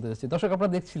পয়েন্টে বলতে যাচ্ছি। দর্শক,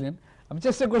 আপনারা দেখছিলেন, আমি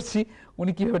চেষ্টা করছি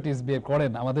উনি কিভাবে টিপস বিয়ে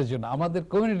করেন আমাদের জন্য, আমাদের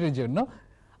কমিউনিটির জন্য।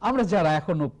 আমরা যারা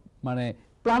এখনো মানে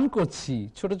প্ল্যান করছি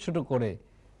ছোট ছোট করে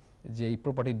যে এই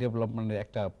প্রপার্টি ডেভেলপমেন্টের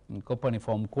একটা কোম্পানি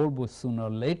ফর্ম করবো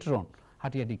সুনার লেটার অন,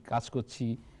 হাঁটি কাজ করছি,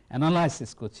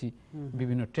 অ্যানালাইসিস করছি,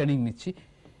 বিভিন্ন ট্রেনিং নিচ্ছি,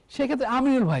 সেক্ষেত্রে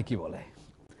আমিনুল ভাই কি বলে?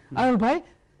 আমিনুল ভাই,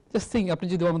 জাস্ট থিঙ্ক, আপনি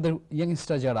যদি আমাদের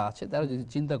ইয়াংস্টার যারা আছে তারা যদি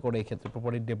চিন্তা করে এক্ষেত্রে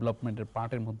প্রপার্টি ডেভেলপমেন্টের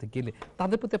পার্টের মধ্যে গেলে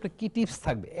তাদের প্রতি আপনার কি টিপস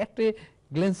থাকবে? একটা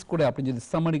গ্লেন্স করে আপনি যদি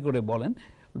সামারি করে বলেন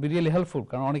উইল বি রিয়েলি হেল্পফুল,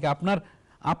 কারণ অনেকে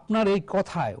আপনার এই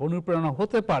কথায় অনুপ্রেরণা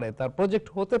হতে পারে, তার প্রজেক্ট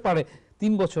হতে পারে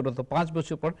 3 বছর অথবা 5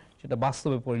 বছর পর সেটা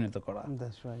বাস্তবে পরিণত করা।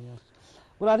 That's right.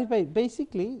 ওয়েল আরিফ ভাই,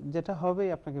 বেসিক্যালি যেটা হবে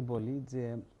আপনাকে বলি যে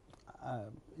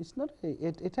ইটস নট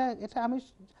এটা এটা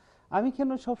আমি কেন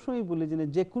সবসময় বলি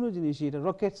যে কোনো জিনিসই এটা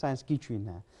রকেট সায়েন্স কিছুই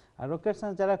না। আর রকেট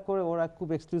সায়েন্স যারা করে ওরা খুব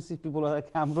এক্সক্লুসিভ পিপল,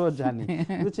 আমরাও জানি,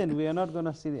 বুঝছেন, we are not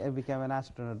gonna C become an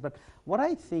astronaut. But what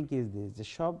I think is this, যে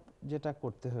সব যেটা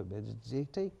করতে হবে,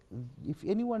 যেটাই ইফ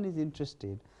এনিওয়ান ইজ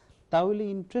ইন্টারেস্টেড, তাহলে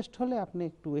ইন্টারেস্ট হলে আপনি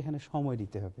একটু এখানে সময়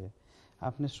দিতে হবে,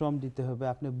 আপনি শ্রম দিতে হবে,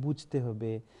 আপনি বুঝতে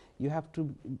হবে। ইউ হ্যাভ টু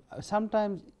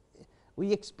সামটাইমস ওই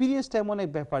এক্সপিরিয়েন্সটা এমন এক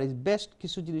ব্যাপার, ইজ বেস্ট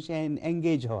কিছু জিনিস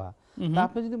এঙ্গেজ হওয়া। তা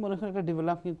আপনি যদি মনে করেন একটা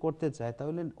ডেভেলপমেন্ট করতে চায়,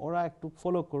 তাহলে ওরা একটু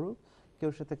ফলো করুক, কেউ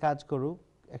সাথে কাজ করুক,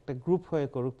 একটা গ্রুপ হয়ে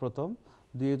করুক, প্রথম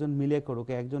 2-জন মিলে করুক,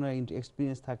 একজনের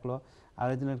এক্সপিরিয়েন্স থাকলো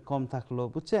আরেকজনের কম থাকলো,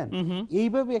 বুঝছেন,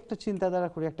 এইভাবে একটা চিন্তাধারা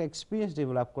করে একটা এক্সপিরিয়েন্স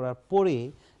ডেভেলপ করার পরে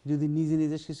যদি নিজে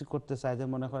নিজে কিছু করতে চায়, যে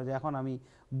মনে করে যে এখন আমি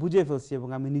বুঝে ফেলছি এবং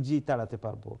আমি নিজেই তাড়াতে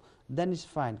পারবো, দেন ইজ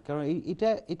ফাইন। কারণ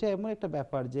এটা এমন একটা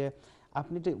ব্যাপার যে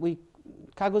আপনি ওই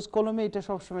কাগজ কলমে এটা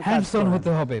সবসময় হ্যান্ডস অন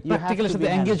হতে হবে, প্র্যাকটিক্যালের সাথে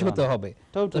এঙ্গেজ হতে হবে।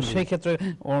 তো সেই ক্ষেত্রে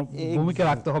ভূমিকা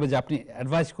রাখতে হবে যে আপনি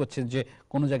অ্যাডভাইস করছেন যে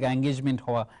কোন জায়গায় এঙ্গেজমেন্ট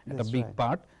হওয়া একটা বিগ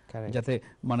পার্ট, যাতে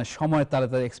মানে সময়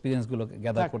তাড়াতাড়ি এক্সপেরিয়েন্স গুলো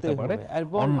গ্যাদার করতে পারে।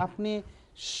 এবং আপনি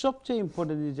সবচেয়ে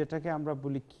ইম্পর্টেন্ট যেটাকে আমরা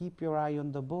বলি keep your I on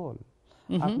the ball,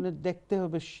 আপনি দেখতে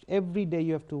হবে every day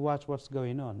you have to watch what's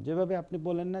going on. যেভাবে আপনি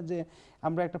বলেন না যে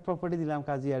আমরা একটা প্রপার্টি দিলাম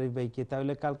কাজী আরিফ ভাইকে,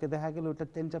 তাহলে কালকে দেখা গেল ওটা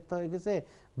 3 সপ্তাহ হয়ে গেছে,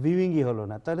 ভিউইংই হলো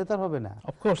না, তাহলে তো হবে না।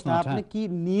 আপনি কি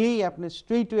নিয়েই আপনি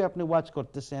স্ট্রেট ওয়ে আপনি ওয়াচ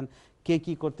করতেছেন কে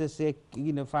কি করতেছে,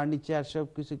 ফার্নিচার সব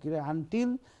কিছু কি, until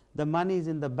the money is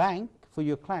in the bank for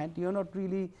your client, you're not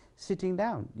really sitting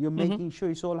down, you're making sure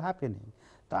it's all happening.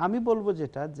 তো আমি বলবো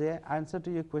যেটা, যে answer to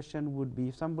your question would be,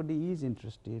 if somebody is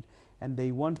interested and they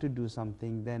want to do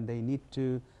something, then they need to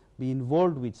be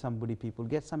involved with somebody, people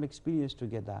get some experience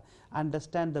together,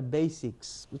 understand the basics,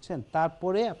 বুঝছেন,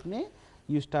 তারপরে আপনি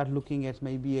you start looking at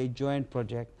maybe a joint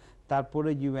project, তারপরে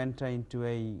you enter into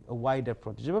a wider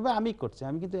project। যেভাবে আমি করছি,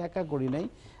 আমি কিন্তু একা করি নাই,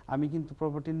 আমি কিন্তু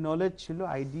প্রপার্টি নলেজ ছিল,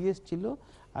 আইডিয়াস ছিল,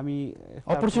 আমি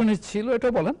অপরচুনিটি ছিল, এটা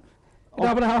বলেন,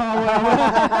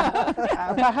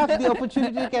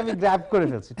 আমি গ্র্যাব করে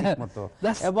ফেলছি ঠিকমতো।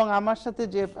 এবং আমার সাথে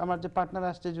যে আমার যে পার্টনার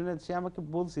আসছে জুনেদ, সে আমাকে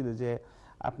বলছিল যে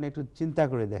আপনি একটু চিন্তা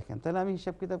করে দেখেন, তাহলে আমি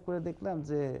হিসাব কিতাব করে দেখলাম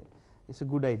যে ইটস এ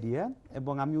গুড আইডিয়া,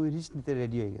 এবং আমি ওই রিস্ক নিতে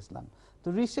রেডি হয়ে গেছিলাম। তো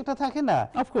রিস্ক একটা থাকে না,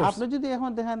 আপনি যদি এখন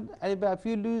দেখেন ইফ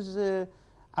ইউ লুজ,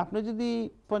 আপনি যদি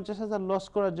 50,000 লস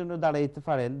করার জন্য দাঁড়াইতে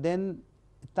পারেন, দেন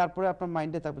তারপরে আপনার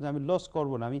মাইন্ডে থাকবে আমি লস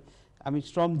করব না, আমি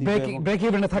শ্রম দিব, ব্রেক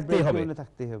ইভেনে থাকতেই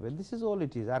হবে। This is all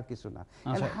it is, আর কিছু না।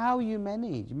 এন্ড হাউ ইউ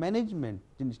ম্যানেজমেন্ট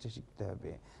জিনিসটা শিখতে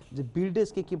হবে, যে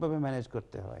বিল্ডার্সকে কিভাবে ম্যানেজ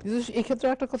করতে হয়। এই ক্ষেত্রে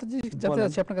একটা কথা জানতে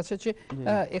চাচ্ছি আপনার কাছে, যে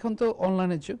এখন তো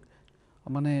অনলাইনের যুগ,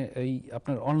 মানে এই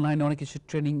আপনার অনলাইনে অনেক কিছু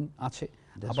ট্রেনিং আছে,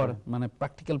 আবার মানে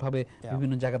প্র্যাকটিক্যাল ভাবে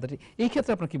বিভিন্ন জায়গাতে, এই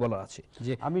ক্ষেত্রে আপনার কি বলার আছে?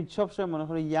 যে আমি সবসময় মনে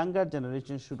করি younger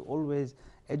generation should always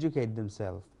educate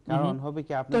themself, কারণ হবে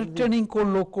কি আপনি ট্রেনিং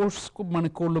করলো, কোর্স মানে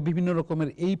করলো, বিভিন্ন রকমের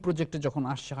এই প্রজেক্টে যখন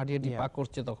আসছে হাঁটিহাঁটি পা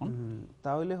করছে, তখন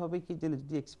তাহলে হবে কি যে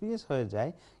যদি এক্সপেরিয়েন্স হয়ে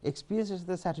যায়, এক্সপেরিয়েন্সের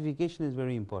সাথে সার্টিফিকেশন ইজ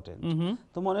ভেরি ইম্পর্টেন্ট।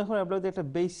 তো মনে হয় আপনারা একটা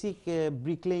বেসিক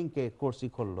ব্রিকলেইং কোর্সই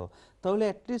করলো, তাহলে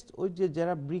অ্যাটলিস্ট ওই যে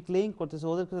যারা ব্রিকলেইং করতেছে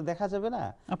ওদের কাছে দেখা যাবে না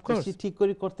ঠিক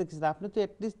করে করতে কিছু, আপনি তো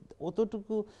অ্যাটলিস্ট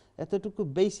এতটুকু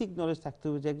বেসিক নলেজ থাকতে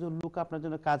হবে যে একজন লোক আপনার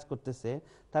জন্য কাজ করতেছে,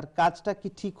 তার কাজটা কি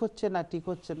ঠিক হচ্ছে না ঠিক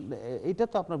হচ্ছে, এটা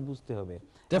তো আপনার বুঝতে হবে।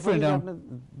 Definitely.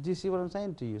 Do you see what I'm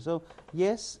saying to you? So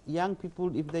yes, young people,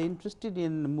 if they're interested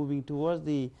in moving towards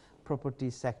the property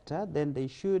sector, then they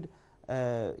should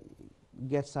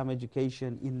get some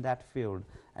education in that field,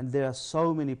 and there are so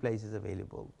many places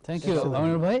available. Thank you,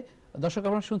 Amirul ভাই। দর্শক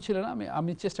আপনারা শুনছিলেন,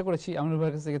 আমি চেষ্টা করেছি আমিরুল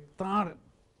ভাইয়ের কাছ থেকে তার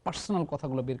পার্সোনাল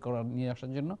কথাগুলো বের করার, নিয়ে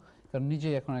আসার জন্য, কারণ নিজে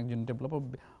এখন একজন ডেভেলপার,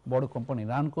 বড় কোম্পানি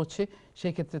রান করছে,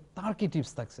 সেই ক্ষেত্রে তার কি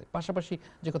টিপস থাকছে। পাশাপাশি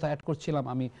যে কথা অ্যাড করছিলাম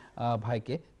আমি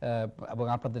ভাইকে এবং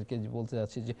আপনাদেরকে বলতে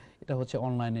যাচ্ছি যে এটা হচ্ছে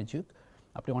অনলাইনের যুগ,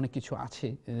 আপনি অনেক কিছু আছে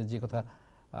যে কথা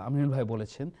আমিরুল ভাই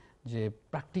বলেছেন, যে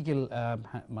প্র্যাকটিক্যাল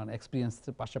মানে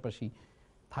এক্সপিরিয়েন্সের পাশাপাশি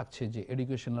থাকছে যে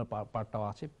এডুকেশনাল পার্টটাও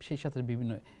আছে, সেই সাথে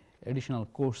বিভিন্ন এডিশনাল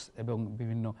কোর্স এবং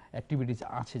বিভিন্ন অ্যাক্টিভিটিস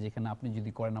আছে, যেখানে আপনি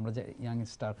যদি করেন, আমরা যে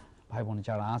ইয়াংস্টার ভাই বোন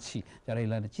যারা আছি, যারা এই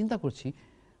লাইনে চিন্তা করছি,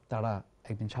 তারা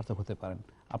একদিন সার্থক হতে পারেন।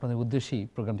 আপনাদের উদ্দেশ্যেই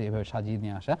প্রোগ্রামটি এভাবে সাজিয়ে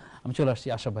নিয়ে আসা। আমি চলে আসছি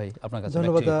আশরাফ ভাই আপনার কাছে।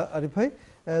 ধন্যবাদ আরিফ ভাই।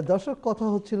 দর্শক, কথা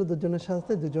হচ্ছিল দুজনের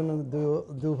সাথে, দুজন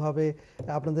দুভাবে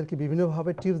আপনাদেরকে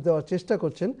বিভিন্নভাবে টিপস দেওয়ার চেষ্টা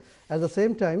করছেন। অ্যাট দ্য সেম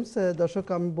টাইমস দর্শক,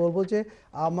 আমি বলবো যে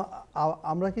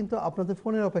আমরা কিন্তু আপনাদের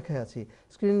ফোনের অপেক্ষায় আছি।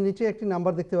 স্ক্রিনের নিচে একটি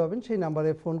নাম্বার দেখতে পাবেন, সেই নাম্বারে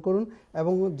ফোন করুন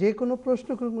এবং যে কোনো প্রশ্ন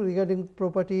করুন রিগার্ডিং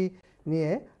প্রপার্টি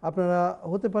নিয়ে আপনারা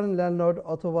হতে পারেন ল্যান্ডলর্ড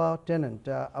অথবা টেনেন্ট,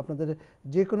 আপনাদের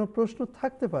যে কোনো প্রশ্ন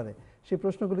থাকতে পারে সেই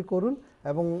প্রশ্নগুলি করুন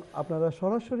এবং আপনারা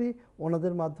সরাসরি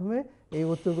ওনাদের মাধ্যমে এই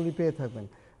উত্তরগুলি পেয়ে থাকবেন।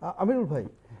 আমিরুল ভাই,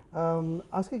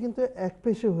 আজকে কিন্তু এক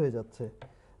পেশে হয়ে যাচ্ছে।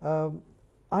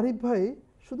 আরিফ ভাই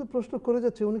শুধু প্রশ্ন করে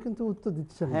যাচ্ছে, উনি কিন্তু উত্তর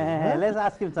দিচ্ছেন না। হ্যাঁ, let's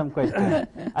ask him some question.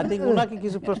 I think ওনাকে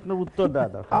কিছু প্রশ্নের উত্তর দেওয়া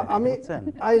দরকার। আমি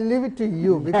I live it to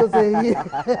you because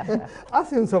ask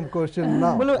him some question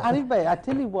নাও। বলো আরিফ ভাই, I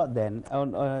tell you what then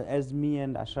as me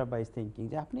and Ashraf ভাই ইজ থিংকিং,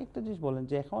 যে আপনি একটা জিনিস বলেন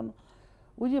যে এখন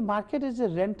ওই যে market is a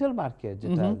rental market,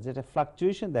 যেটা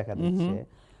ফ্লাকচুয়েশন দেখা দিচ্ছে,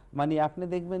 মানে আপনি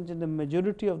দেখবেন যে the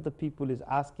majority of the people is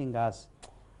asking us,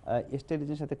 state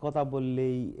এজেন্টের সাথে কথা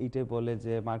বললেই এইটাই বলে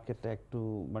যে মার্কেটটা একটু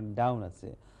মানে ডাউন আছে।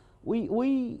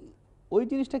 ওই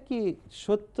জিনিসটা কি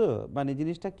সত্য? মানে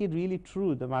জিনিসটা কি really true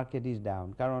the market is down?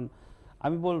 কারণ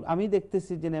আমি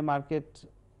দেখতেছি যে মার্কেট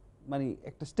মানে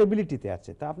একটা স্টেবিলিটিতে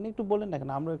আছে। তা আপনি একটু বলেন না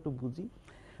কেন, আমরা একটু বুঝি।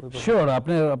 শিওর,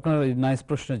 আপনার এই নাইস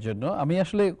প্রশ্নের জন্য আমি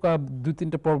আসলে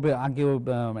 2-3টা পর্বে আগেও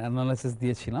অ্যানালাইসিস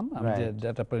দিয়েছিলাম, আমি যে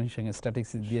ডাটা প্রেজেন্টেশন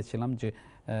স্ট্যাটিস্টিক্স দিয়েছিলাম যে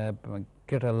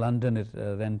গ্রেটার লন্ডনের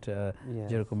রেন্ট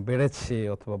যেরকম বেড়েছে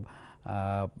অথবা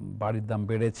বাড়ির দাম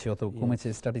বেড়েছে অথবা কমেছে,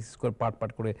 স্ট্যাটিস্টিক্স করে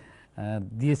পার্ট করে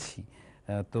দিয়েছি।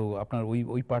 তো আপনার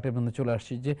ওই পার্টের মধ্যে চলে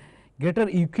আসছি যে গ্রেটার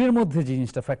ইউকের মধ্যে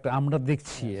জিনিসটা ফ্যাক্টর আমরা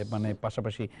দেখছি, মানে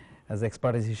পাশাপাশি অ্যাজ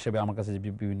এক্সপার্টিস হিসেবে আমার কাছে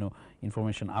বিভিন্ন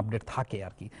ইনফরমেশন আপডেট থাকে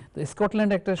আর কি। তো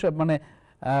স্কটল্যান্ড একটা মানে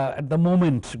অ্যাট দ্য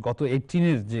মোমেন্ট গত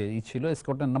 18-এর যে ছিল,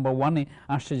 স্কটল্যান্ড নাম্বার 1-এ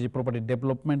আসছে যে প্রপার্টি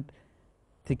ডেভেলপমেন্ট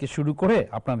থেকে শুরু করে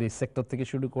আপনার এই সেক্টর থেকে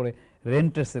শুরু করে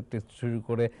রেন্টের সেক্টর শুরু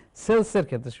করে সেলসের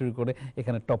ক্ষেত্রে শুরু করে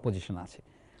এখানে টপ পজিশন আছে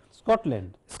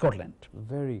স্কটল্যান্ড।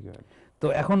 Very good. তো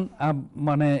এখন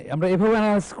মানে আমরা এভাবে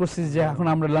অ্যানালাইসিস করছি যে এখন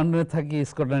আমরা লন্ডনে থাকি,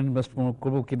 স্কটল্যান্ড ইনভেস্ট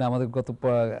করবো কিনা। আমাদের গত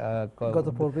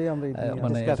পর্বে আমরা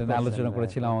মানে আলোচনা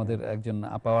করেছিলাম, আমাদের একজন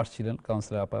আপা আসছিলেন,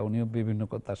 কাউন্সিলর আপা, উনিও বিভিন্ন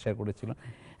কথা শেয়ার করেছিলেন।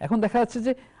 এখন দেখা যাচ্ছে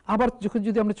যে আবার যখন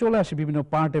যদি আমরা চলে আসি বিভিন্ন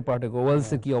পার্টে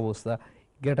ওয়েলসের কি অবস্থা,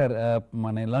 গ্রেটার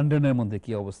মানে লন্ডনের মধ্যে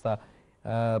কি অবস্থা,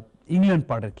 ইংল্যান্ড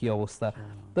পার্টের কি অবস্থা,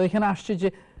 তো এখানে আসছে যে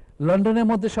লন্ডনের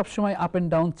মধ্যে সবসময় আপ এন্ড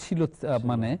ডাউন ছিল,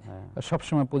 মানে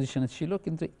সবসময় পজিশনে ছিল,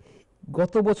 কিন্তু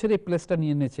গত বছর এই প্লেসটা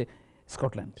নিয়ে নিয়েছে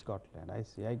স্কটল্যান্ড।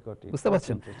 বুঝতে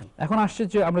পারছেন? এখন আসছে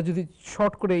যে আমরা যদি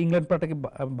শর্ট করে ইংল্যান্ড পার্টটাকে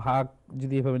ভাগ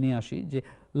যদি এভাবে নিয়ে আসি, যে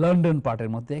লন্ডন পার্টের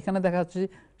মধ্যে এখানে দেখা যাচ্ছে যে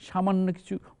সামান্য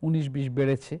কিছু 19-20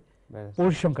 বেড়েছে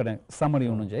পরিসংখ্যানে সামারি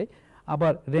অনুযায়ী,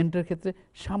 আবার রেন্টের ক্ষেত্রে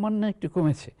সামান্য একটু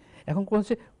কমেছে। এখন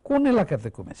কমেছে কোন এলাকাতে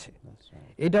কমেছে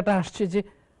এই ডাটা আসছে যে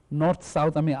নর্থ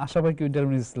সাউথ। আমি আশাবাদী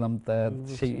ইন্টারভিউ নিয়েছিলাম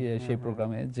সেই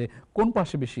প্রোগ্রামে, যে কোন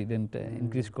পাশে বেশি রেন্ট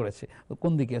ইনক্রিজ করেছে,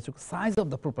 কোন দিকে আছে, size of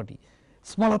the property,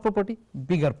 smaller property,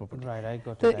 bigger property.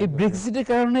 তো এই ব্রেক্সিটের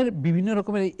কারণে বিভিন্ন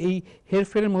রকমের এই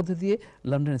হেরফেরের মধ্যে দিয়ে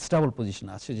লন্ডন স্টেবল পজিশন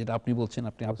আছে, যেটা আপনি বলছেন।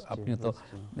 আপনিও তো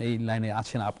এই লাইনে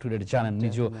আছেন, আপ টু ডেট জানেন,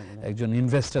 নিজেও একজন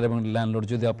ইনভেস্টর এবং ল্যান্ডলর্ড।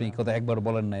 যদি আপনি এই কথা একবার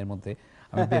বলেন না, এর মধ্যে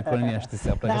আমি বের করে নিয়ে আসতেছি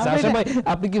আপনার কাছে। আশা ভাই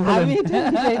আপনি কি বলেন? আমি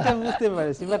এটা বুঝতে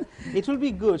পারছি, but it will be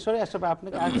good. Sorry আশা ভাই,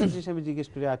 আপনাকে আরেকটা জিনিস আমি জিজ্ঞেস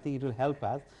করি, I think it will help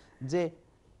us, যে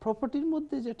প্রপার্টির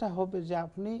মধ্যে যেটা হবে, যে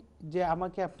আপনি যে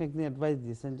আমাকে আপনি একদিন অ্যাডভাইস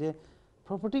দিয়েছেন যে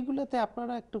প্রপার্টিগুলোতে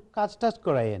আপনারা একটু কাজ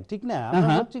করায়েন, ঠিক না?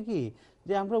 আমরা হচ্ছে কি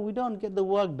যে আমরা we don't get the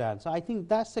work done. So I think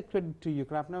that's a credit to you,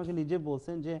 কারণ আপনি আমাকে নিজে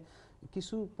বলছেন যে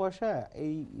কিছু পয়সা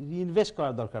এই রিইনভেস্ট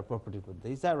করা দরকার প্রপার্টির মধ্যে।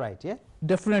 Is that right? Yeah,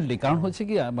 definitely. কারণ হচ্ছে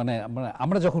কি, মানে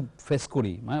আমরা যখন ফেস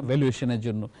করি ভ্যালুয়েশনের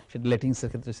জন্য, সেটা লেটিংসের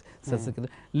ক্ষেত্রে, সেলসের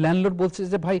ক্ষেত্রে, ল্যান্ডলর্ড বলছে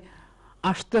যে ভাই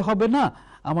আসতে হবে না,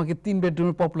 আমাকে 3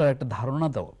 বেডরুমের পপুলার একটা ধারণা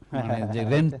দাও, মানে যে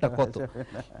রেন্টটা কত।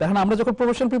 দেখেন আমরা যখন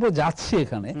প্রফেশনাল পিপল যাচ্ছি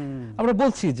এখানে, আমরা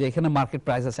বলছি যে এখানে মার্কেট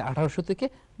প্রাইস আছে 1800 থেকে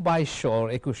 2200 আর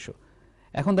 2100।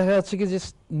 এখন দেখা যাচ্ছে কি যে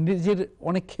নিজের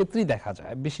অনেক ক্ষেত্রেই দেখা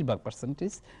যায়, বেশিরভাগ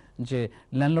পার্সেন্টেজ, যে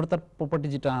ল্যান্ডলর্ড তার প্রপার্টি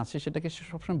যেটা আছে সেটাকে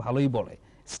সবসময় ভালোই বলে,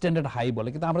 স্ট্যান্ডার্ড হাই বলে।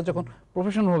 কিন্তু আমরা যখন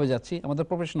প্রফেশনাল ভাবে যাচ্ছি, আমাদের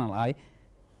প্রফেশনাল আই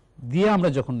দিয়ে আমরা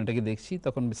যখন এটাকে দেখছি,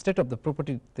 তখন স্টেট অফ দ্য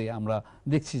প্রপার্টিতে আমরা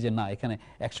দেখছি যে না, এখানে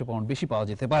 100 পাউন্ড বেশি পাওয়া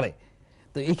যেতে পারে।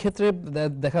 তো এই ক্ষেত্রে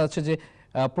দেখা যাচ্ছে যে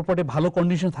প্রপার্টি ভালো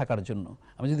কন্ডিশন থাকার জন্য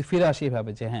আমি যদি ফিরে আসি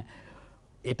এভাবে যে হ্যাঁ,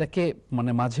 এটাকে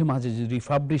মানে মাঝে মাঝে যদি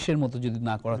রিফাবলিশের মতো যদি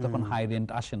না করা, তখন হাই রেন্ট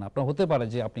আসে না। আপনার হতে পারে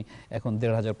যে আপনি এখন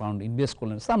 1500 পাউন্ড ইনভেস্ট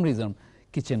করলেন, সাম রিজন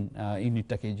কিচেন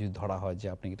ইউনিটটাকে যদি ধরা হয় যে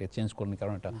আপনি এটা চেঞ্জ করলেন,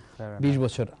 কারণ এটা 20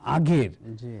 বছর আগের,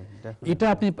 এটা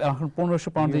আপনি এখন 1500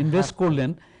 পাউন্ড ইনভেস্ট করলেন,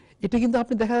 এটা কিন্তু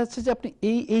আপনি দেখা যাচ্ছে যে আপনি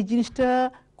এই জিনিসটা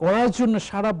করার জন্য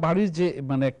সারা বাড়ির যে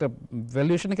মানে একটা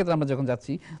ভ্যালুয়েশনের ক্ষেত্রে আমরা যখন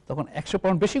যাচ্ছি, তখন 100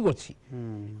 পাউন্ড বেশি করছি।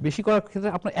 বেশি করার ক্ষেত্রে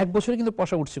আপনার 1 বছরে কিন্তু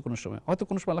পয়সা উঠছে, কোনো সময় হয়তো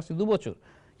কোনো সময় লাগছে 2 বছর,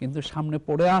 কিন্তু সামনে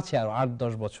পড়ে আছে আর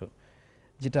 8-10 বছর,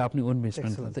 যেটা আপনি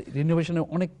ইনভেস্টমেন্ট। রিনোভেশনের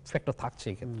অনেক ফ্যাক্টর থাকছে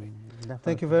এই ক্ষেত্রে।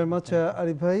 Thank you very much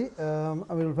Arif ভাই।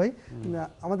 আমিরুল ভাই,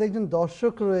 আমাদের একজন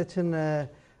দর্শক রয়েছেন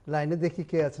লাইনে, দেখি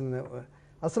কে আছেন।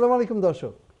 আসসালামু আলাইকুম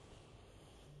দর্শক।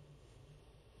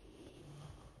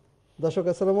 দর্শক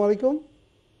আসসালামু আলাইকুম।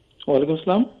 ওয়ালাইকুম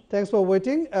আসসালাম। Thanks for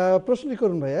waiting. প্রশ্নটি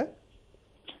করুন ভাইয়া।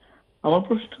 আমার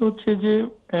প্রশ্ন হচ্ছে যে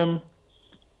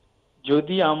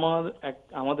যদি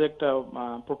আমাদের একটা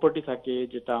প্রপার্টি থাকে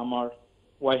যেটা আমার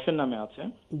ওয়াইফের নামে আছে,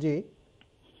 জি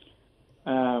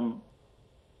আম,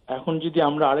 এখন যদি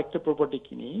আমরা আরেকটা প্রপার্টি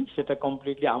কিনি সেটা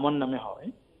কমপ্লিটলি আমার নামে হয়,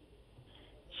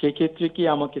 সেক্ষেত্রে কি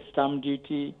আমাকে stamp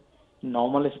duty,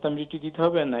 normal stamp duty দিতে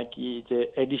হবে নাকি যে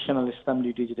এডিশনাল স্ট্যাম্প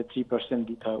ডিউটি যেটা 3%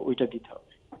 দিতে হবে ওইটা দিতে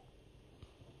হবে?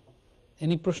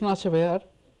 এনি প্রশ্ন আছে ভাই আর?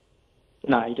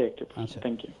 না, এটা একটা প্রশ্ন। আচ্ছা,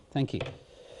 থ্যাংক ইউ। Thank you.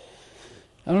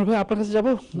 আমির ভাই আপনার কাছে যাব?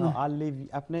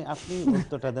 আপনি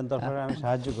উত্তরটা দেন, দরকার আমি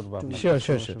সাহায্য করব আপনাকে। Sure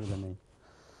sure sure.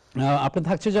 আপনার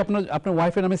থাকছে যে আপনার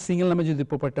ওয়াইফের নামে সিঙ্গেল নামে যদি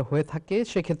প্রপার্টিটা হয়ে থাকে,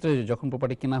 সেক্ষেত্রে যখন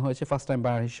প্রপার্টি কেনা হয়েছে ফার্স্ট টাইম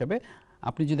বায়ার হিসেবে,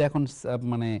 আপনি যদি এখন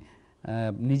মানে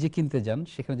নিজে কিনতে যান,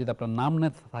 সেখানে যদি আপনার নাম না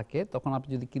থাকে, তখন আপনি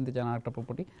যদি কিনতে চান আরেকটা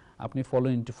প্রপার্টি, আপনি follow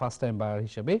into first time buyer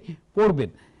হিসেবে পড়বেন।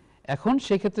 এখন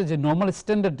সেক্ষেত্রে যে নর্মাল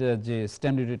স্ট্যান্ডার্ড যে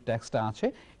স্ট্যাম্প ডিউটি ট্যাক্সটা আছে,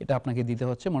 এটা আপনাকে দিতে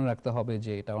হচ্ছে। মনে রাখতে হবে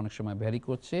যে এটা অনেক সময় ভ্যারি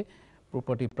করছে,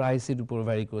 প্রপার্টি প্রাইসের উপর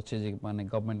ভ্যারি করছে। যে মানে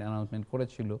গভর্নমেন্ট অ্যানাউন্সমেন্ট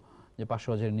করেছিল যে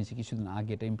 500,000-এর নিচে কিছুদিন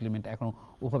আগে, এটা ইমপ্লিমেন্ট এখনও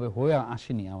ওভাবে হয়ে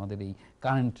আসেনি আমাদের এই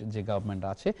কারেন্ট যে গভর্নমেন্ট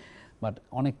আছে। বাট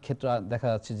অনেক ক্ষেত্রে দেখা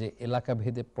যাচ্ছে যে এলাকা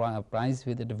ভেদে প্রাইস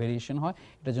ভেদে একটা ভেরিয়েশন হয়।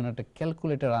 এটার জন্য একটা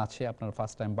ক্যালকুলেটর আছে আপনার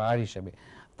ফার্স্ট টাইম বায়ার হিসেবে।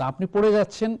 তা আপনি পড়ে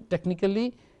যাচ্ছেন টেকনিক্যালি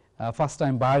ফার্স্ট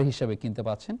টাইম বায়ার হিসেবে কিনতে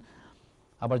পাচ্ছেন।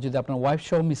 আবার যদি আপনার ওয়াইফ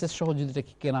সহ মিসেস সহ যদি এটা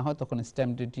কেনা হয়, তখন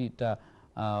স্ট্যাম্প ডিউটিটা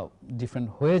ডিফারেন্ট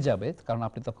হয়ে যাবে, কারণ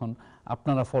আপনি তখন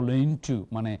আপনারা ফলো ইনটু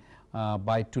মানে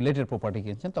বাই টু লেটের প্রপার্টি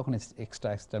কিনছেন, তখন এক্সট্রা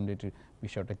স্ট্যাম্প ডিউটির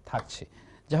বিষয়টা থাকছে।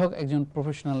 যাই হোক, একজন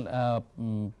প্রফেশনাল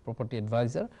প্রপার্টি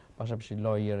অ্যাডভাইজার পাশাপাশি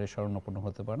লয়ারের শরণাপন্ন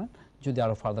হতে পারেন। যদি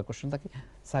আরও ফার্দার কোশ্চেন থাকে,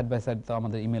 সাইড বাই সাইড তো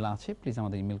আমাদের ইমেল আছে, প্লিজ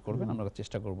আমাদের ইমেল করবেন, আমরা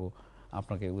চেষ্টা করব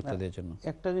আপনাকে উত্তর দেওয়ার জন্য।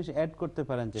 একটা জিনিস অ্যাড করতে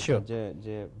পারেন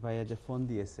যে ভাইয়া যে ফোন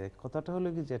দিয়েছে, কথাটা হলো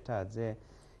কি যেটা যে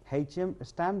এইচএম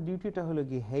স্ট্যাম্প ডিউটিটা হলো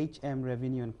কি এইচএম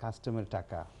রেভিনিউ এন্ড কাস্টমের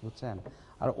টাকা, বুঝছেন?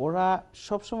 আর ওরা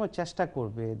সবসময় চেষ্টা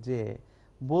করবে যে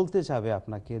বলতে চাবে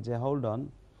আপনাকে যে hold on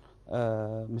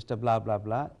mister blah blah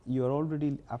blah, you R already,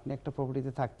 আপনি একটা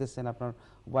প্রপার্টিতে থাকতেছেন আপনার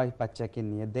ওয়াইফ বাচ্চাকে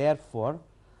নিয়ে, therefore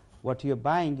what you're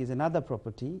buying is another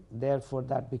property, therefore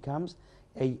that becomes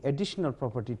a additional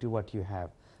property to what you have.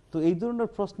 তো এই ধরনের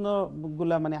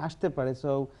প্রশ্নগুলা মানে আসতে পারে।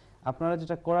 সো আপনারা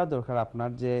যেটা করা দরকার আপনার,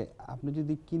 যে আপনি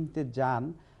যদি কিনতে যান,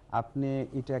 আপনি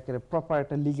এটা একেবারে প্রপার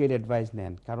একটা লিগ্যাল অ্যাডভাইস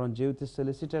নেন, কারণ যেহেতু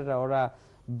সলিসিটাররা ওরা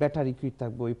বেটার ইকুইপ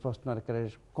থাকবে ওই প্রশ্নের একেবারে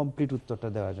কমপ্লিট উত্তরটা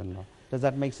দেওয়ার জন্য। Does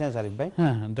that make sense, Arif ভাই?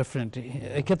 হ্যাঁ, ডেফিনেটলি।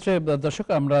 এক্ষেত্রে দর্শক,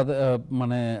 আমরা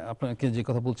মানে আপনাকে যে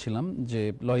কথা বলছিলাম যে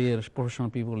লয়ার প্রফেশনাল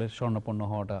পিপলের শরণাপন্ন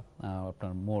হওয়াটা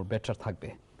আপনার মোর বেটার থাকবে।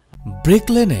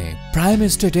 ব্রেকলেনে প্রাইম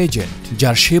এস্টেট এজেন্ট,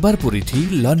 যার সেবার পরিধি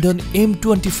লন্ডন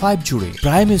M25 জুড়ে।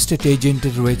 প্রাইম এস্টেট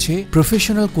এজেন্টের রয়েছে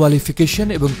প্রফেশনাল কোয়ালিফিকেশন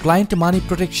এবং ক্লায়েন্ট মানি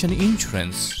protection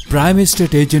insurance. Prime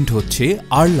estate agent হচ্ছে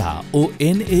আরলা ও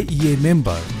NAEA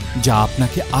মেম্বার, যা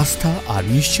আপনাকে আস্থা আর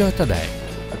নিশ্চয়তা দেয়।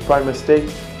 Prime Estate,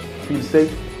 feel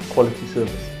safe, quality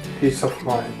service. Peace of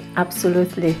mind.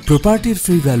 Absolutely. প্রপার্টির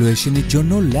ফ্রি ভ্যালুয়েশনের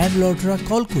জন্য ল্যান্ডলর্ডরা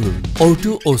কল করুন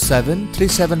 0207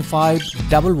 375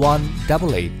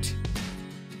 1188।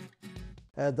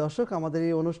 দর্শক, আমাদের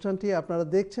এই অনুষ্ঠানটি আপনারা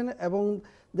দেখছেন এবং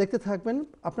দেখতে থাকবেন।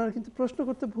 আপনারা কিন্তু প্রশ্ন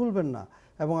করতে ভুলবেন না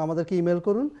এবং আমাদেরকে ইমেল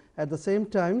করুন। অ্যাট দ্য সেম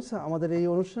টাইমস আমাদের এই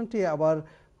অনুষ্ঠানটি আবার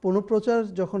পুনঃপ্রচার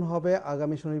যখন হবে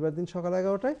আগামী শনিবার দিন সকাল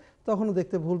 11টায়, তখনও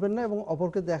দেখতে ভুলবেন না এবং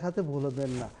অপরকে দেখাতে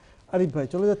ভুলবেন না। আরিফ ভাই,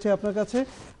 চলে যাচ্ছে আপনার কাছে।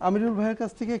 আমিরুল ভাইয়ের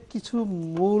কাছ থেকে কিছু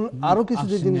মূল আরো কিছু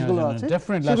যে জিনিসগুলো আছে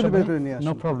সেগুলো বের করে নিয়ে আসুন।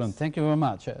 No problem, thank you very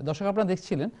much. দর্শক, আপনারা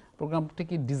দেখছিলেন প্রোগ্রামটি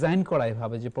কি ডিজাইন করা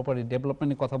এভাবে যে প্রপার্টি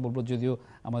ডেভেলপমেন্টের কথা বলবো, যদিও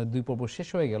আমাদের 2 পর্ব শেষ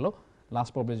হয়ে গেল।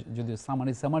 লাস্ট পর্বে যদিও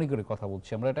সামারি করে কথা বলছি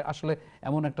আমরা। এটা আসলে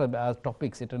এমন একটা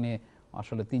টপিকস, এটা নিয়ে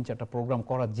আসলে 3-4টা প্রোগ্রাম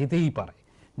করা যেতেই পারে,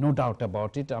 নো ডাউট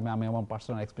অ্যাবাউট ইট। আমি আমার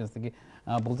পার্সোনাল এক্সপিরিয়েন্স থেকে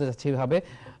বলতে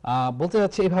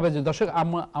চাচ্ছি এইভাবে যে দর্শক,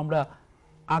 আমরা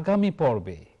আগামী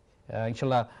পর্বে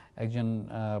ইনশাল্লাহ একজন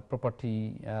প্রপার্টি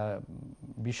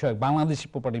বিষয়ক, বাংলাদেশি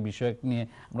প্রপার্টি বিষয়ক নিয়ে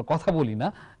আমরা কথা বলি না,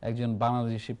 একজন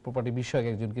বাংলাদেশি প্রপার্টি বিষয়ক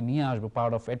একজনকে নিয়ে আসবো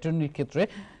পাওয়ার অফ অ্যাটর্নির ক্ষেত্রে।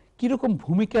 কীরকম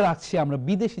ভূমিকা রাখছি আমরা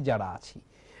বিদেশি যারা আছি,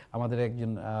 আমাদের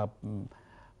একজন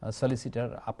সলিসিটার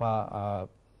আপা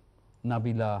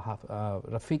নাবিলা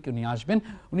রফিক, উনি আসবেন,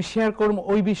 উনি শেয়ার করবেন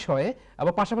ওই বিষয়ে।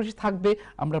 আবার পাশাপাশি থাকবে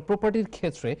আমরা প্রপার্টির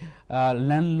ক্ষেত্রে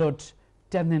ল্যান্ডলর্ড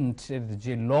টেনেন্টের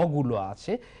যে লগুলো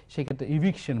আছে, সেক্ষেত্রে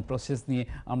ইভিকশন প্রসেস নিয়ে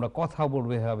আমরা কথা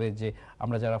বলবে হবে, যে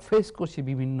আমরা যারা ফেস করছি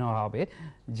বিভিন্নভাবে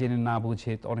জেনে না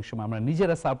বুঝে, অনেক সময় আমরা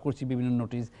নিজেরা সার্ভ করছি বিভিন্ন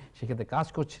নোটিশ, সেক্ষেত্রে কাজ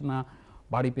করছে না,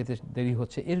 বাড়ি পেতে দেরি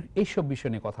হচ্ছে, এইসব বিষয়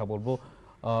নিয়ে কথা বলবো।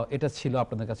 এটা ছিল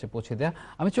আপনাদের কাছে পৌঁছে দেয়া।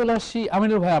 আমি চলে আসছি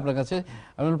আমিনুল ভাই আপনার কাছে।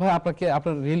 আমিনুল ভাই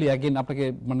আপনার রিয়েলি অ্যাগেন আপনাকে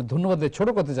মানে ধন্যবাদ দিয়ে ছোট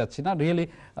করতে যাচ্ছি না, রিয়েলি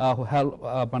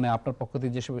মানে আপনার পক্ষ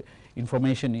থেকে যেসব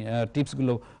ইনফরমেশন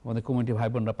টিপসগুলো আমাদের কমিউনিটি ভাই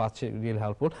বোনরা পাচ্ছে রিয়েলি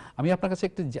হেল্পফুল। আমি আপনার কাছে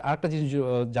আরেকটা জিনিস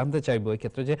জানতে চাইবো এই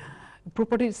ক্ষেত্রে, যে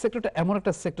প্রপার্টি সেক্টরটা এমন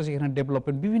একটা সেক্টর যেখানে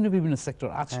ডেভেলপমেন্ট বিভিন্ন সেক্টর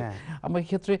আছে। আমার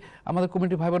ক্ষেত্রে আমাদের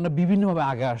কমিউনিটি ভাই বোনরা বিভিন্নভাবে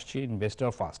আগে আসছে, ইনভেস্টর,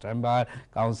 ফার্স্ট টাইম বায়ার,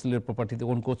 কাউন্সিলের প্রপার্টিতে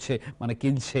ওন করছে মানে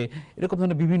কিনছে, এরকম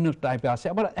ধরনের বিভিন্ন টাইপে আছে।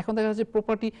 আবার এখন দেখা যাচ্ছে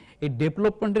প্রপার্টি এই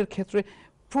ডেভেলপমেন্টের ক্ষেত্রে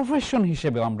প্রফেশন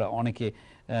হিসেবে আমরা অনেকে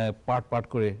পার্ট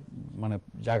করে মানে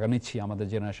জায়গা নিচ্ছি, আমাদের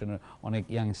জেনারেশনের অনেক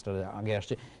ইয়াংস্টার আগে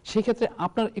আসছে। সেই ক্ষেত্রে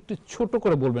আপনার একটু ছোট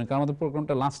করে বলবেন, কারণ আমাদের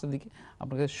প্রোগ্রামটা লাস্টের দিকে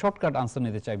আপনাকে শর্টকাট আনসার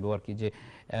নিতে চাইবো আর কি, যে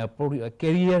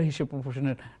ক্যারিয়ার হিসেবে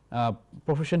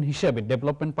প্রফেশন হিসেবে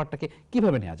ডেভেলপমেন্ট পার্টটাকে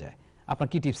কিভাবে নেওয়া যায়, আপনার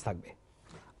কি টিপস থাকবে?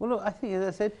 Well, I think as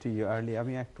I said to you earlier,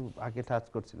 আমি একটু আগে টাচ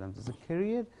করছিলাম যে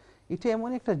ক্যারিয়ার এটা এমন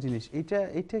একটা জিনিস,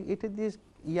 এটা দিয়ে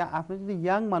আপনি যদি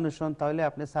ইয়াং মানুষ হন তাহলে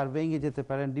আপনি সার্ভেইংয়ে যেতে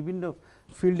পারেন, বিভিন্ন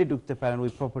ফিল্ডে ঢুকতে পারেন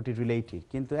ওই প্রপার্টি রিলেটেড,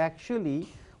 কিন্তু অ্যাকচুয়ালি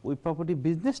ওই প্রপার্টি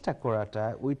বিজনেসটা করাটা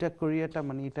ওইটা ক্যারিয়ারটা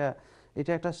মানে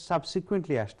এটা একটা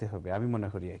সাবসিকুয়েন্টলি আসতে হবে আমি মনে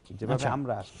করি আর কি, যেভাবে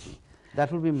আমরা আসছি। That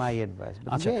will be my advice.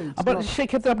 আচ্ছা, আবার সেই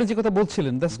ক্ষেত্রে আপনি যে কথা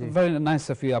বলছিলেন, that's very nice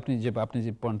of you, আপনি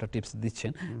যে পয়েন্টটা টিপস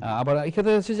দিচ্ছেন। আবার এই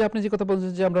ক্ষেত্রে হচ্ছে যে আপনি যে কথা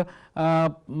বলছেন যে আমরা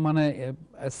মানে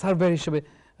সার্ভেয়ার হিসেবে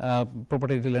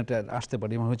প্রপার্টি রিলেটেড আসতে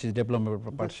পারি, মানে হচ্ছে development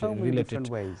property related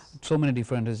so many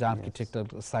different architecture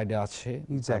সাইডে আছে।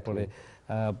 তারপরে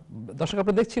দর্শক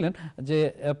আপনি দেখছিলেন যে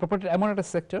প্রপার্টি এমন একটা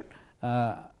সেক্টর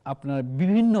আপনার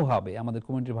বিভিন্নভাবে আমাদের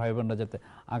কমিউনিটির ভাই বোনরা যাতে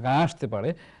আগে আসতে পারে,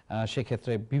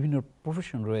 সেক্ষেত্রে বিভিন্ন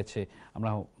প্রফেশন রয়েছে। আমরা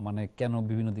মানে কেন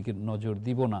বিভিন্ন দিকে নজর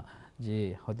দিব না, যে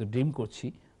হয়তো ড্রিম করছি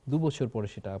 2 বছর পরে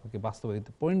সেটা আপনাকে বাস্তবায়িত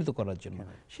পরিণত করার জন্য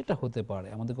সেটা হতে পারে।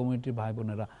 আমাদের কমিউনিটির ভাই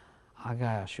বোনেরা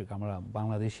আগায় আসুক, আমরা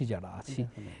বাংলাদেশি যারা আছি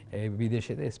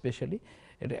বিদেশে স্পেশালি,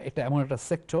 এটা এমন একটা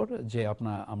সেক্টর যে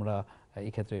আমরা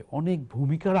এই ক্ষেত্রে অনেক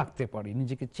ভূমিকা রাখতে পারি,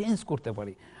 নিজেকে চেঞ্জ করতে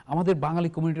পারি। আমাদের বাঙালি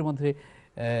কমিউনিটির মধ্যে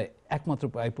একমাত্র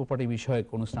প্রপার্টি বিষয়ক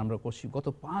অনুষ্ঠান আমরা করছি গত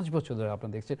 5 বছর ধরে,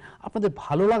 আপনারা দেখছেন আপনাদের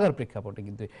ভালো লাগার প্রেক্ষাপটে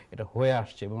কিন্তু এটা হয়ে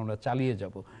আসছে এবং আমরা চালিয়ে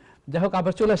যাব। যাই হোক,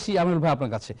 আবার চলে আসি আমিরুল ভাই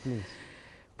আপনার কাছে।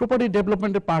 প্রপার্টি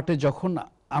ডেভেলপমেন্টের পার্টে যখন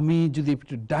আমি যদি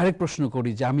একটু ডাইরেক্ট প্রশ্ন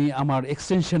করি যে আমি আমার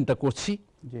এক্সটেনশনটা করছি,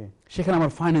 সেখানে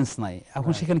আমার ফাইন্যান্স নাই,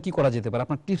 এখন সেখানে কি করা যেতে পারে?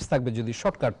 আপনার টিপস থাকবে যদি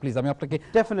শর্টকাট প্লিজ। আমি আপনাকে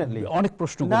ডেফিনেটলি অনেক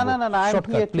প্রশ্ন করব। না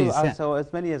shortcut please, so as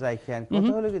many as I can।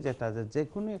 কথা হলো কি, যেটা যে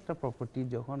কোনো একটা প্রপার্টি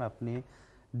যখন আপনি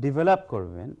ডেভেলপ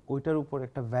করবেন ওইটার উপর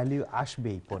একটা ভ্যালু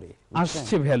আসবেই পরে,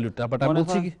 আসছে ভ্যালুটা। বাট আমি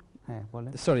বলছি কি, হ্যাঁ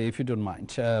বলেন, sorry if you don't mind,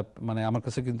 মানে আমার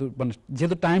কাছে কিন্তু মানে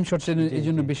যেহেতু টাইম শর্ট, এই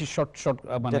জন্য বেশি শর্ট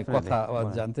মানে কথা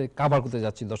জানতে কভার করতে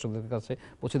যাচ্ছি দর্শকদের কাছে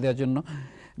পৌঁছে দেওয়ার জন্য,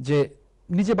 যে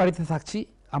নিজে বাড়িতে থাকছি,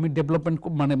 আমি ডেভেলপমেন্ট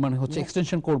মানে হচ্ছে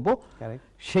এক্সটেনশন করব,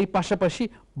 সেই পাশাপাশি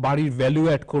বাড়ির ভ্যালু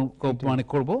অ্যাড মানে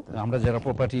করব। আমরা যারা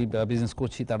প্রপার্টি বিজনেস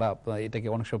করছি তারা এটাকে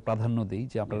অনেক সময় প্রাধান্য দেই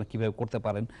যে আপনারা কিভাবে করতে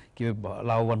পারেন, কিভাবে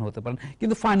লাভবান হতে পারেন,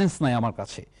 কিন্তু ফাইন্যান্স নাই আমার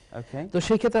কাছে। তো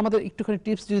সেই ক্ষেত্রে আমাদের একটুখানি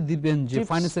টিপস যদি দিবেন যে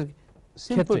ফাইন্যান্সের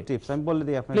সিম্পল টিপস আমি বলে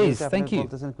দিই আপনাকে,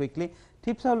 বলতেছেন কুইকলি।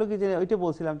 টিপস হলো কি, যে ওইটা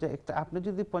বলছিলাম যে একটা আপনি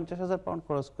যদি 50,000 পাউন্ড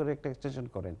খরচ করে একটা এক্সটেনশন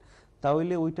করেন,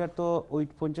 তাহলে ওইটা তো ওই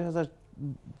 50,000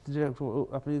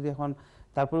 আপনি যদি এখন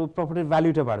তারপর প্রপার্টির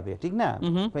ভ্যালুটা বাড়বে, ঠিক না?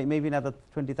 মেবি না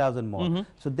 20,000 মোর।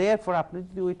 সো দেয়ারফর আপনি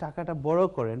যদি ওই টাকাটা বড়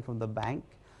করেন from the bank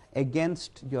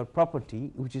against your property,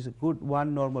 which is a good one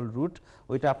normal route,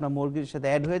 ওইটা আপনার মর্গেজের সাথে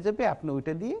অ্যাড হয়ে যাবে, আপনি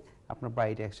ওইটা দিয়ে আপনার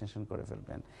বাড়িটা এক্সটেনশন করে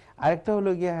ফেলবেন। আরেকটা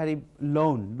হলো গিয়ে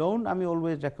লোন আমি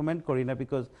অলওয়েজ রেকমেন্ড করি না,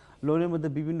 বিকজ লোনের মধ্যে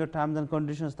বিভিন্ন টার্মস অ্যান্ড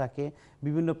কন্ডিশনস থাকে,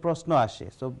 বিভিন্ন প্রশ্ন আসে।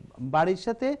 সো বাড়ির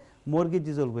সাথে মর্গেজ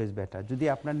ইজ অলওয়েজ বেটার যদি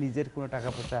আপনার নিজের কোনো টাকা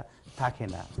পয়সা থাকে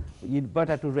না। You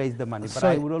better to raise the money, but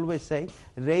I would always say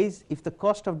raise, if the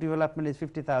cost of development is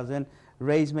 50,000,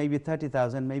 raise maybe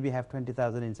 30,000, maybe have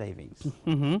 20,000 in savings.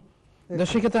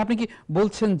 সেক্ষেত্রে আপনি কি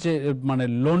বলছেন যে মানে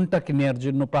লোনটাকে নেওয়ার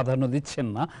জন্য প্রাধান্য দিচ্ছেন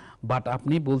না, বাট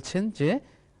আপনি বলছেন যে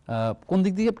কোন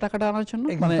দিক দিয়ে টাকাটা আনার জন্য,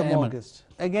 মানে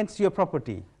against your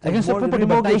property, against your property,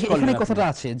 এখানে কথাটা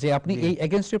আছে যে আপনি এই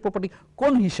against your property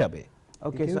কোন হিসাবে?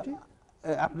 Okay, so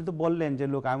আপনি তো বললেন যে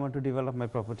লোক, I want to develop my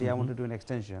property, I want to do an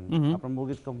extension, আপনার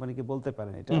মর্গেজ কোম্পানিকে বলতে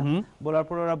পারেন এটা, বলার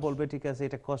পর ওরা বলবে ঠিক আছে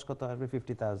এটা কস্ট কত আসবে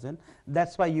 50,000,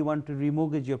 that's why you want to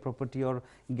remortgage your property or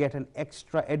get an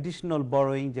extra additional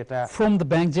borrowing, যেটা from the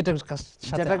bank, যেটা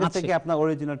থেকে আপনার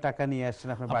অরিজিনাল টাকা নিয়ে আসছেন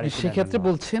আপনার বাড়ি। সেই ক্ষেত্রে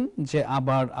বলছেন যে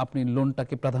আবার আপনি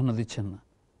লোনটাকে প্রাধান্য দিচ্ছেন না।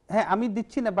 হ্যাঁ, আমি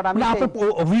দিচ্ছি না, বাট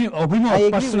আমি অভিমত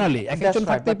পার্সোনালি একজন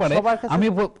থাকতে পারে, আমি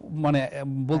মানে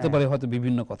বলতে পারি হয়তো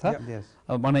বিভিন্ন কথা,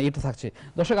 মানে এটা থাকছে।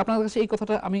 দর্শক আপনাদের কাছে এই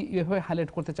কথাটা আমি এভাবে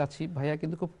হাইলাইট করতে চাচ্ছি, ভাইয়া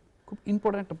কিন্তু খুব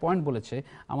ইম্পর্টেন্ট একটা পয়েন্ট বলেছে,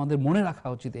 আমাদের মনে রাখা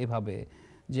উচিত এভাবে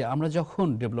যে আমরা যখন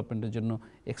ডেভেলপমেন্টের জন্য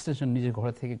এক্সটেনশন নিজের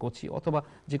ঘরে থেকে করছি অথবা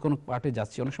যে কোনো পার্টে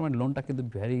যাচ্ছি, অনেক সময় লোনটা কিন্তু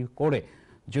ভ্যারি করে,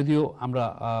 যদিও আমরা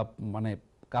মানে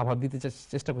কাভার দিতে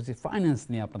চেষ্টা করছি ফাইন্যান্স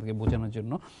নিয়ে আপনাদেরকে বোঝানোর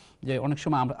জন্য যে অনেক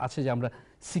সময় আমরা আছে যে আমরা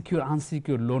সিকিউর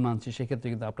আনসিকিউর লোন আনছি, সেক্ষেত্রে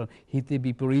কিন্তু আপনার হিতে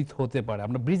বিপরীত হতে পারে।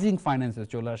 আমরা ব্রিজিং ফাইন্যান্সে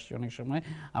চলে আসছি অনেক সময়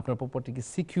আপনার প্রপার্টিকে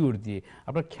সিকিউর দিয়ে।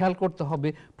 আপনার খেয়াল করতে হবে,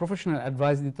 প্রফেশনাল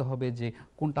অ্যাডভাইস দিতে হবে যে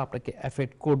কোনটা আপনাকে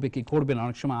এফেক্ট করবে কি করবে না।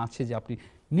 অনেক সময় আছে যে আপনি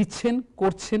নিচ্ছেন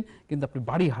করছেন কিন্তু আপনি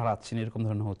বাড়ি হারাচ্ছেন, এরকম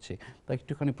ধরনের হচ্ছে, তাই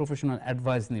একটুখানি প্রফেশনাল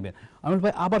অ্যাডভাইস নেবেন। আমির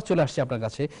ভাই আবার চলে আসছি আপনার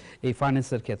কাছে এই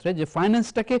ফাইন্যান্সের ক্ষেত্রে, যে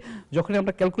ফাইন্যান্সটাকে যখন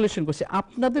আমরা ক্যালকুলেশন করছি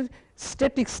আপনাদের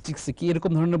স্ট্যাটিস্টিক্সে কি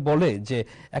এরকম ধরনের বলে যে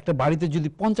একটা বাড়িতে যদি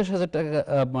 50,000 টাকা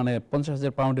মানে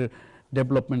 50,000 পাউন্ডের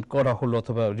ডেভেলপমেন্ট করা হলো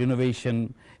অথবা রিনোভেশন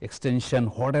এক্সটেনশন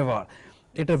হোয়াট এভার,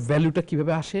 এটার ভ্যালুটা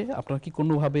কিভাবে আসে? আপনারা কি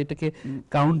কোনোভাবে এটাকে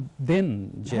কাউন্ট দেন?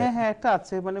 যে হ্যাঁ একটা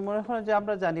আছে, মানে মনে করেন যে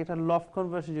আমরা জানি একটা লফট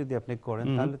কনভার্সন যদি আপনি করেন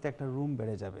তাহলে তো একটা রুম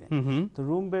বেড়ে যাবে। তো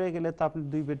রুম বেড়ে গেলে তো আপনি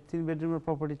 3 বেডরুমের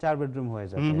প্রপার্টি 4 বেডরুম হয়ে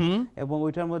যাবে, এবং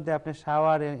ওইটার মধ্যে আপনি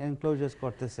শাওয়ার এনক্লোজার্স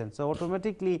করতেছেন। সো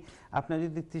অটোমেটিকলি আপনি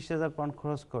যদি 30,000 পাউন্ড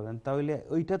খরচ করেন তাহলে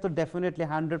ওইটা তো ডেফিনেটলি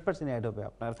 100% অ্যাড হবে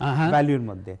আপনার ভ্যালুর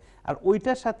মধ্যে। আর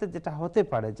ওইটার সাথে যেটা হতে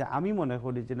পারে, যে আমি মনে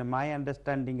করি যে my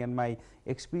understanding and my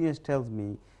experience tales me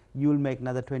you will make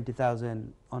another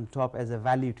 20,000 on top as a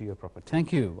value to your property. Thank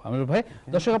you আমিরুল ভাই।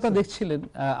 দর্শক আপনারা দেখছিলেন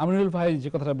আমিরুল ভাই যে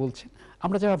কথাটা বলছেন,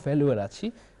 আমরা যারা ভ্যালুয়ার আছি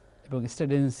এবং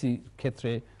স্টেট এজেন্সি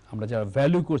ক্ষেত্রে আমরা যারা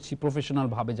ভ্যালু করছি প্রফেশনাল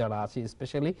ভাবে যারা আছি,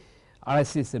 স্পেশালি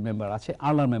আরআইসিএস এর মেম্বার আছে,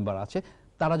 আর্লার মেম্বার আছে,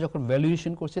 তারা যখন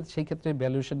ভ্যালুয়েশন করছে সেই ক্ষেত্রে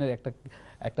ভ্যালুয়েশনের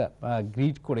একটা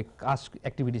গ্রিড করে কাজ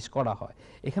অ্যাক্টিভিটিস করা হয়।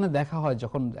 এখানে দেখা হয়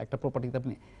যখন একটা প্রপার্টিতে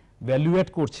আপনি ভ্যালুয়েট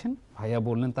করছেন, ভাইয়া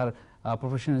বললেন তার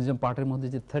প্রফেশনালিজম পার্টের মধ্যে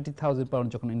যে 30,000 পাউন্ড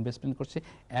যখন ইনভেস্টমেন্ট করছে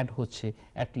অ্যাড হচ্ছে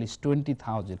অ্যাটলিস্ট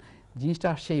 20,000, জিনিসটা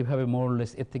আসছে এইভাবে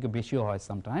মোরলেস, এর থেকে বেশিও হয়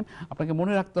সামটাইম। আপনাকে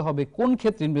মনে রাখতে হবে কোন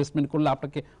ক্ষেত্রে ইনভেস্টমেন্ট করলে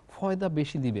আপনাকে ফয়দা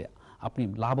বেশি দিবে, আপনি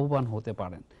লাভবান হতে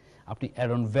পারেন। আপনি অ্যাড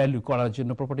অন ভ্যালু করার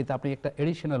জন্য প্রপার্টিতে আপনি একটা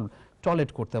এডিশনাল টয়লেট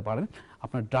করতে পারেন,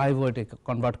 আপনার ড্রাইভওয়েতে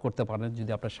কনভার্ট করতে পারেন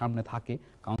যদি আপনার সামনে থাকে,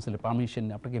 কাউন্সিলের পারমিশন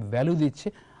আপনাকে ভ্যালু দিচ্ছে।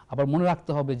 আবার মনে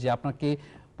রাখতে হবে যে আপনাকে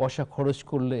পয়সা খরচ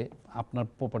করলে আপনার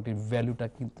প্রপার্টির ভ্যালুটা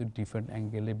কিন্তু ডিফারেন্ট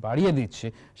অ্যাঙ্গেলে বাড়িয়ে দিচ্ছে,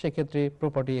 সেক্ষেত্রে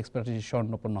প্রপার্টি এক্সপার্টিস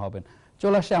স্বর্ণপন্ন হবেন।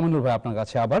 চলে আসে আমিনুল ভাই আপনার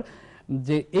কাছে আবার,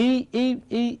 যে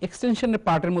এই এক্সটেনশনের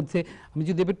পার্টের মধ্যে আমি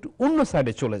যদি একটু অন্য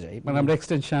সাইডে চলে যাই, মানে আমরা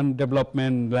এক্সটেনশন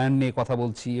ডেভেলপমেন্ট ল্যান্ড নিয়ে কথা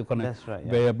বলছি, ওখানে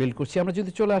বিল্ড করছি, আমরা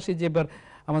যদি চলে আসি যে এবার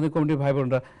আমাদের কমিটির ভাই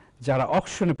বোনরা যারা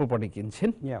অকশনে প্রপার্টি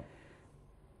কিনছেন,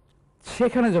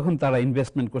 সেখানে যখন তারা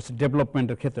ইনভেস্টমেন্ট করছে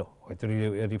ডেভেলপমেন্টের ক্ষেত্রে, হয়তো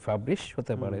রিফাবলিশ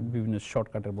হতে পারে বিভিন্ন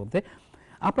শর্টকাটের মধ্যে,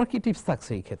 আপনার কি টিপস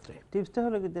থাকছে এই ক্ষেত্রে? টিপসটা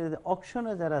হলো কি,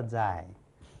 অকশনে যারা যায়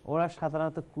ওরা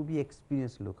সাধারণত খুবই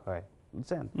এক্সপিরিয়েন্স লোক হয়,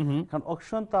 বুঝছেন? কারণ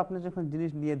অকশন তো আপনি যখন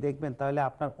জিনিস নিয়ে দেখবেন তাহলে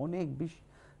আপনার অনেক বেশি,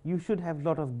 you should have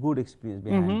lot of good experience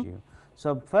behind you. So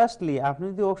firstly আপনি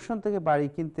যদি অকশন থেকে বাড়ি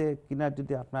কিনার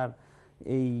যদি আপনার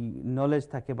এই নলেজ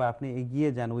থাকে বা আপনি এগিয়ে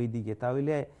যান ওই দিকে,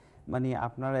 তাহলে মানে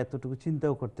আপনার এতটুকু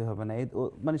চিন্তাও করতে হবে না।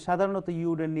 মানে সাধারণত you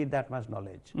wouldn't need that much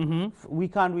knowledge. We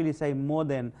can't really say more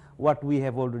then what we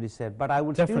have already shed, but I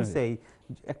would still সে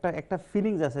একটা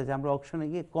ফিলিংস আছে যে আমরা অকশনে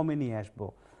গিয়ে কমে নিয়ে আসবো।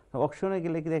 অকশনে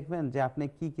গেলে কি দেখবেন যে আপনি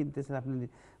কি কিনতেছেন, আপনি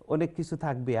অনেক কিছু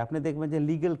থাকবে, আপনি দেখবেন যে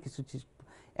লিগ্যাল কিছু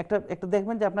একটা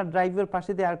দেখবেন যে আপনার ড্রাইভের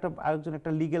পাশে দিয়ে আরেকজন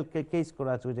একটা লিগ্যাল কেস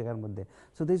করা আছে ওই জায়গার মধ্যে।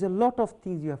 So there is a lot of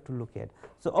things you have to look at.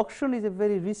 So auction is a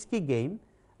very risky game,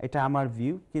 এটা আমার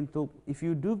ভিউ। কিন্তু if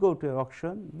you do go to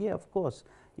auction, ইয়ে of course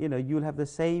you'll have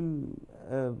the same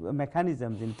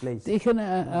mechanisms in place. এখানে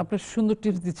আপনি সুন্দর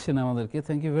tips দিচ্ছেন আমাদেরকে,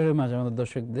 thank you very much আমাদের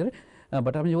দর্শকদের।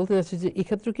 বাট আমি বলতে চাচ্ছি যে এই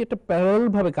ক্ষেত্রে কি একটা প্যারালাল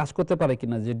ভাবে কাজ করতে পারে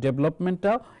কিনা, যে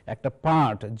ডেভেলপমেন্টটাও একটা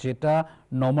পার্ট যেটা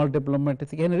নর্মাল ডেভেলপমেন্টের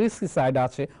থেকে এখানে রিস্কি সাইড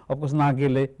আছে, অফকোর্স না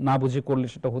গেলে না বুঝে করলে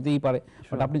সেটা হতেই পারে,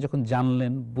 বাট আপনি যখন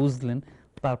জানলেন বুঝলেন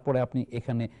তারপরে আপনি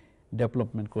এখানে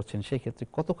ডেভেলপমেন্ট করছেন, সেই ক্ষেত্রে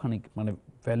কতখানি মানে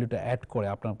ভ্যালুটা অ্যাড করে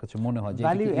আপনার কাছে মনে হয়? যে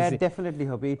ভ্যালু অ্যাড ডেফিনেটলি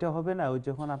হবে। এটা হবে না ওই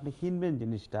যখন আপনি কিনবেন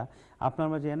জিনিসটা আপনার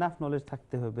মাঝে এনাফ নলেজ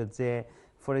থাকতে হবে যে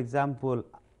for example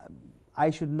I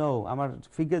should know, আমার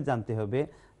ফিগার জানতে হবে।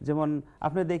 যেমন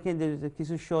আপনি দেখেন যে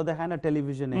কিছু শো দেখায় না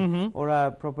টেলিভিশনে, ওরা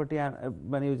প্রপার্টি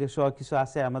মানে ওই যে শো কিছু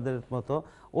আছে আমাদের মতো,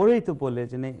 ওরাই তো বলে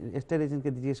যে স্টেট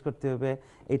এজেন্টকে জিজ্ঞেস করতে হবে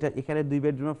এটা এখানে 2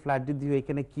 বেডরুমের ফ্ল্যাট যদি হয়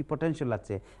এখানে কি পটেনশিয়াল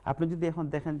আছে। আপনি যদি এখন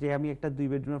দেখেন যে আমি একটা 2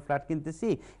 বেডরুমের ফ্ল্যাট কিনতেছি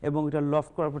এবং এটা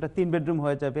লফট করার পর 3 বেডরুম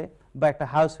হয়ে যাবে বা একটা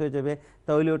হাউস হয়ে যাবে,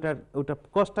 তাহলে ওটা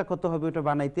কস্টটা কত হবে ওটা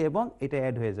বানাইতে এবং এটা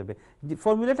অ্যাড হয়ে যাবে।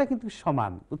 ফর্মুলাটা কিন্তু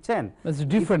সমান, বুঝছেন? It's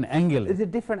different angle, it's a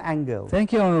different angle. Thank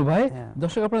you আমির ভাই।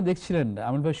 দর্শক আপনারা দেখছিলেন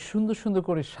আমির ভাই সুন্দর সুন্দর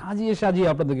করে সাজিয়ে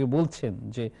আপনাদেরকে বলছেন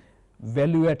যে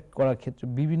ভ্যালু অ্যাড করার ক্ষেত্রে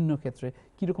বিভিন্ন ক্ষেত্রে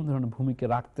কিরকম ধরনের ভূমিকা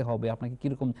রাখতে হবে, আপনাকে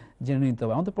কিরকম জেনে নিতে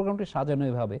হবে। আমাদের প্রোগ্রামটি সাজানো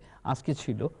এভাবে, আজকে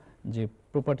ছিল যে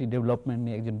প্রপার্টি ডেভেলপমেন্ট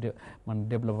নিয়ে একজন মানে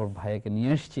ডেভেলপার ভাইয়াকে নিয়ে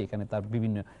এসেছি এখানে, তার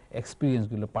বিভিন্ন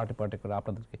এক্সপিরিয়েন্সগুলো পার্টে পার্টে করে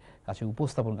আপনাদেরকে কাছে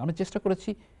উপস্থাপন। আমি চেষ্টা করেছি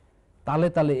তালে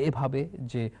তালে এভাবে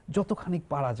যে যতখানি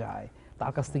পারা যায়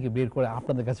তার কাছ থেকে বের করে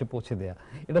আপনাদের কাছে পৌঁছে দেয়া,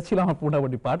 এটা ছিল আমার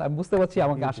মোটামুটি পার্ট। আমি বুঝতে পারছি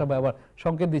আমাকে আশা ভাই আবার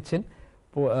সংকেত দিচ্ছেন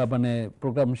মানে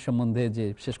প্রোগ্রাম সম্বন্ধে যে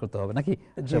শেষ করতে হবে নাকি?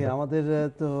 জি, আমাদের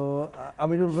তো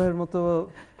আমিরুল ভাইয়ের মতো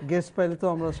গেস্ট পাইলে তো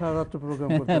আমরা সারা রাত প্রোগ্রাম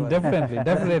করতে পারি।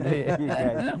 Definitely.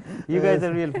 You guys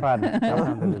are real fun.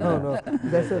 No,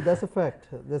 that's a fact.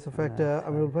 That's a fact,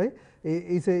 Amirul bhai.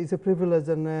 It's a privilege,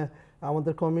 and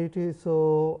আমাদের কমিউনিটি সো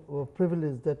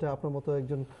প্রিভিলেজ দ্যাট আপনার মতো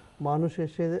একজন মানুষ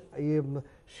এসে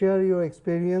share your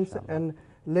experience and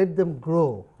let them grow,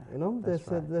 you know,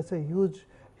 that's a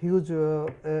huge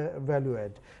value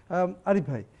add. Arif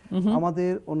ভাই,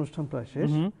 আমাদের অনুষ্ঠান প্রায়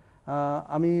শেষ।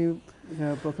 আমি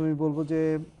প্রথমেই বলবো যে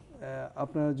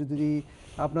আপনারা যদি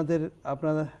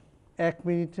আপনার 1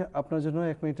 মিনিট আপনার জন্য,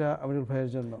 1 মিনিট আমিরুল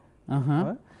ভাইয়ের জন্য,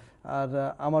 আর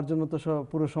আমার জন্য তো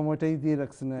পুরো সময়টাই দিয়ে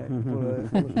রাখছেন পুরো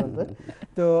অনুষ্ঠানটা।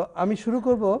 তো আমি শুরু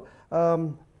করব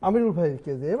আমিরুল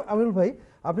ভাইকে দিয়ে। আমিরুল ভাই,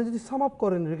 আপনি যদি সাম আপ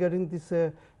করেন regarding this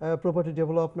property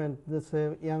development, this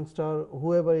youngster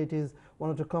whoever it is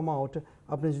want to come out,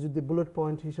 আপনি যদি বুলেট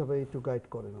পয়েন্ট হিসাবে একটু গাইড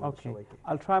করেন সবাইকে।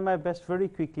 আইল try my best very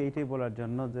quickly এটাই বলার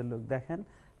জন্য যে লোক দেখেন,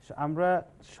 আমরা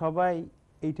সবাই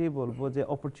এইটাই বলবো যে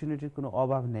অপরচুনিটির কোনো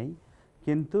অভাব নেই,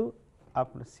 কিন্তু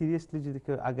আপনার সিরিয়াসলি যদি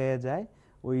কেউ আগায়া যায়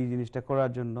ওই জিনিসটা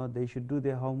করার জন্য, they should do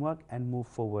their homework and move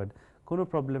forward. কোনো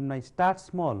প্রবলেম নাই, স্টার্ট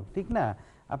স্মল, ঠিক না?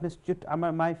 আপনি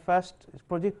আমার মাই ফার্স্ট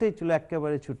প্রজেক্টটাই ছিল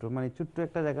একেবারে ছোটো, মানে ছোট্ট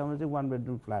একটা জায়গা মধ্যে 1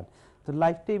 বেডরুম ফ্ল্যাট। তো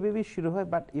লাইফটা এইভাবেই শুরু হয়,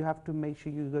 but you have to make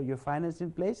sure you got your finance in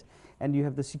place and you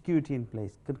have the security in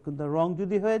place. কিন্তু রং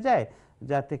যদি হয়ে যায়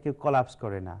যাতে কেউ কলাপস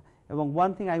করে না। এবং one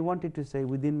thing I wanted to say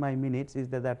within my minutes is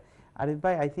that Arif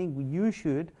ভাই, আই থিঙ্ক ইউ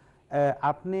শুড,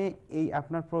 আপনি এই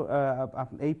আপনার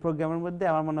এই প্রোগ্রামের মধ্যে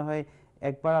আমার মনে হয়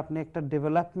একবার আপনি একটা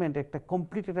ডেভেলপমেন্ট, একটা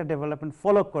কমপ্লিট একটা ডেভেলপমেন্ট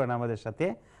ফলো করেন আমাদের সাথে,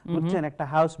 বুঝছেন? একটা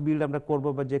হাউস বিল্ড আমরা করবো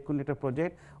বা যে কোনো একটা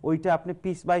প্রজেক্ট, ওইটা আপনি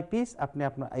পিস বাই পিস আপনি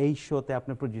আপনার এই শোতে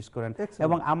আপনি প্রডিউস করেন,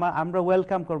 এবং আমরা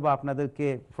ওয়েলকাম করবো আপনাদেরকে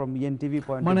ফ্রম এনটিভি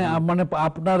পয়েন্ট। মানে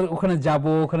আপনার ওখানে যাব,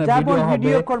 ওখানে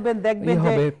ভিডিও করবেন, দেখবেন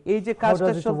যে এই যে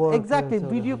কাজটা সব এক্স্যাক্টলি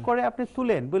ভিডিও করে আপনি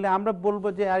তুলেন, বলে আমরা বলবো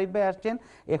যে আরিফ ভাই আসছেন,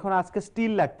 এখন আজকে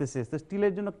স্টিল লাগতেছে, তো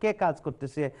স্টিলের জন্য কে কাজ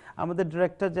করতেছে, আমাদের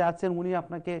ডিরেক্টর যে আছেন উনি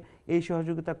আপনাকে এই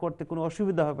সহযোগিতা করতে কোনো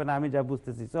অসুবিধা হবে না, আমি যা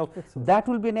বুঝতেছি। So that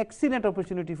will be an excellent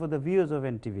opportunity for the viewers of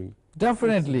NTV.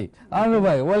 Definitely. Amirul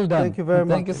bhai, well done. Thank you very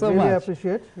much. Thank you so really much.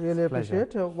 Really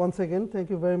appreciate. Once again, thank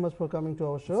you very much for coming to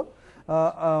our show.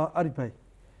 Arif bhai,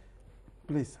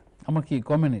 please. আমার কি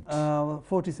কমিউনিট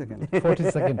 40 second 40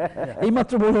 second এই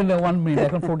মাত্র বললেন 1 minute,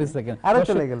 এখন 40 second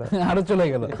আরো চলে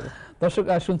গেল। দর্শক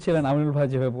শুনছিলেন আমিরুল ভাই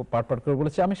যেভাবে পার্ট করে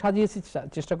বলেছে, আমি সাজিয়েছি,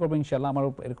 চেষ্টা করবো ইনশাআল্লাহ। আমারও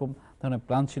এরকম ধরনের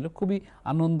প্ল্যান ছিল। খুবই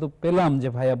আনন্দ পেলাম যে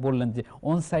ভাইয়া বললেন যে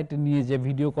অন সাইটে নিয়ে যে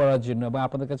ভিডিও করার জন্য এবং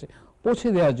আপনাদের কাছে পৌঁছে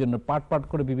দেওয়ার জন্য পার্ট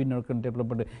করে বিভিন্ন রকম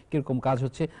ডেভেলপমেন্টে কিরকম কাজ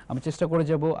হচ্ছে। আমি চেষ্টা করে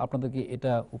যাব আপনাদেরকে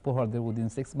এটা উপহার দেবো উইদিন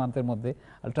 6 মান্থের মধ্যে।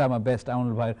 I try my best.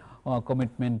 আমিরুল ভাইয়ের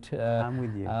কমিটমেন্ট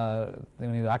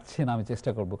রাখছেন, আমি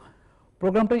চেষ্টা করব।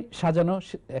 প্রোগ্রামটাই সাজানো,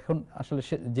 এখন আসলে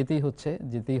যেতেই হচ্ছে,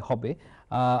 যেতেই হবে।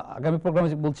 আগামী প্রোগ্রামে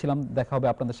বলছিলাম দেখা হবে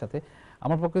আপনাদের সাথে।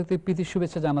 আমার পক্ষ থেকে প্রীতি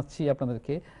শুভেচ্ছা জানাচ্ছি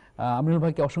আপনাদেরকে। আমিরুল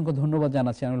ভাইকে অসংখ্য ধন্যবাদ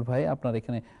জানাচ্ছি। আমিরুল ভাই, আপনার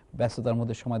এখানে ব্যস্ততার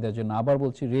মধ্যে সময় দেওয়ার জন্য আবার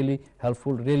বলছি, রিয়েলি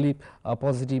হেল্পফুল, রিয়েলি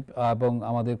পজিটিভ, এবং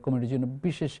আমাদের কমিউনিটির জন্য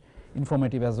বিশেষ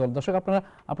ইনফরমেটিভ অ্যাজ ওয়েল। দর্শক আপনারা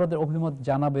আপনাদের অভিমত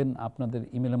জানাবেন আপনাদের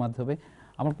ইমেলের মাধ্যমে।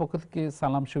 আমার পক্ষ থেকে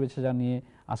সালাম শুভেচ্ছা জানিয়ে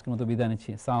আজকের মতো বিদায় নিচ্ছি।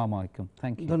 আসসালামু আলাইকুম।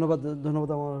 Thank you. ধন্যবাদ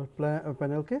আমার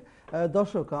প্যানেলকে।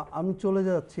 দর্শক, আমি চলে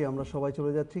যাচ্ছি, আমরা সবাই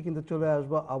চলে যাচ্ছি, কিন্তু চলে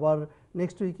আসবো আবার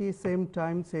নেক্সট উইকে same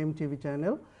time same TV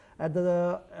channel.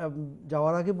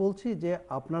 যাওয়ার আগে বলছি যে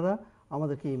আপনারা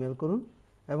আমাদেরকে ইমেল করুন,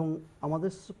 এবং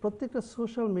আমাদের প্রত্যেকটা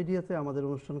সোশ্যাল মিডিয়াতে আমাদের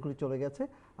অনুষ্ঠানগুলি চলে গেছে,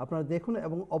 আপনারা দেখুন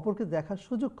এবং অপরকে দেখার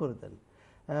সুযোগ করে দেন।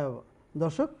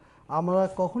 দর্শক, আমরা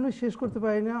কখনোই শেষ করতে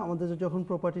পারি না আমাদের যখন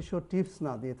প্রপার্টি শো টিপস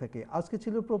না দিয়ে থাকি। আজকে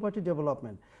ছিল প্রপার্টি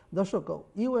ডেভেলপমেন্ট। দর্শক,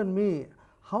 you and me,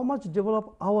 how much develop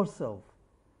ourself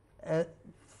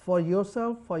for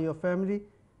yourself, for your family,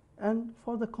 and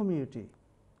for the community.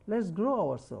 Let's grow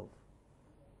ourselves.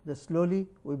 Then slowly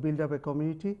we build up a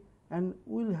community, and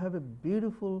we'll have a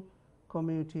beautiful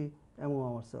community among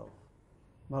ourselves.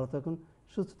 ভালো থাকুন,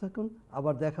 সুস্থ থাকুন,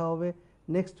 আবার দেখা হবে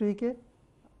next উইকে।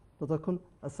 ততক্ষণ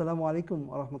আসসালামু আলাইকুম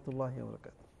ওয়া রাহমাতুল্লাহি ওয়া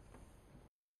বারাকাতুহু।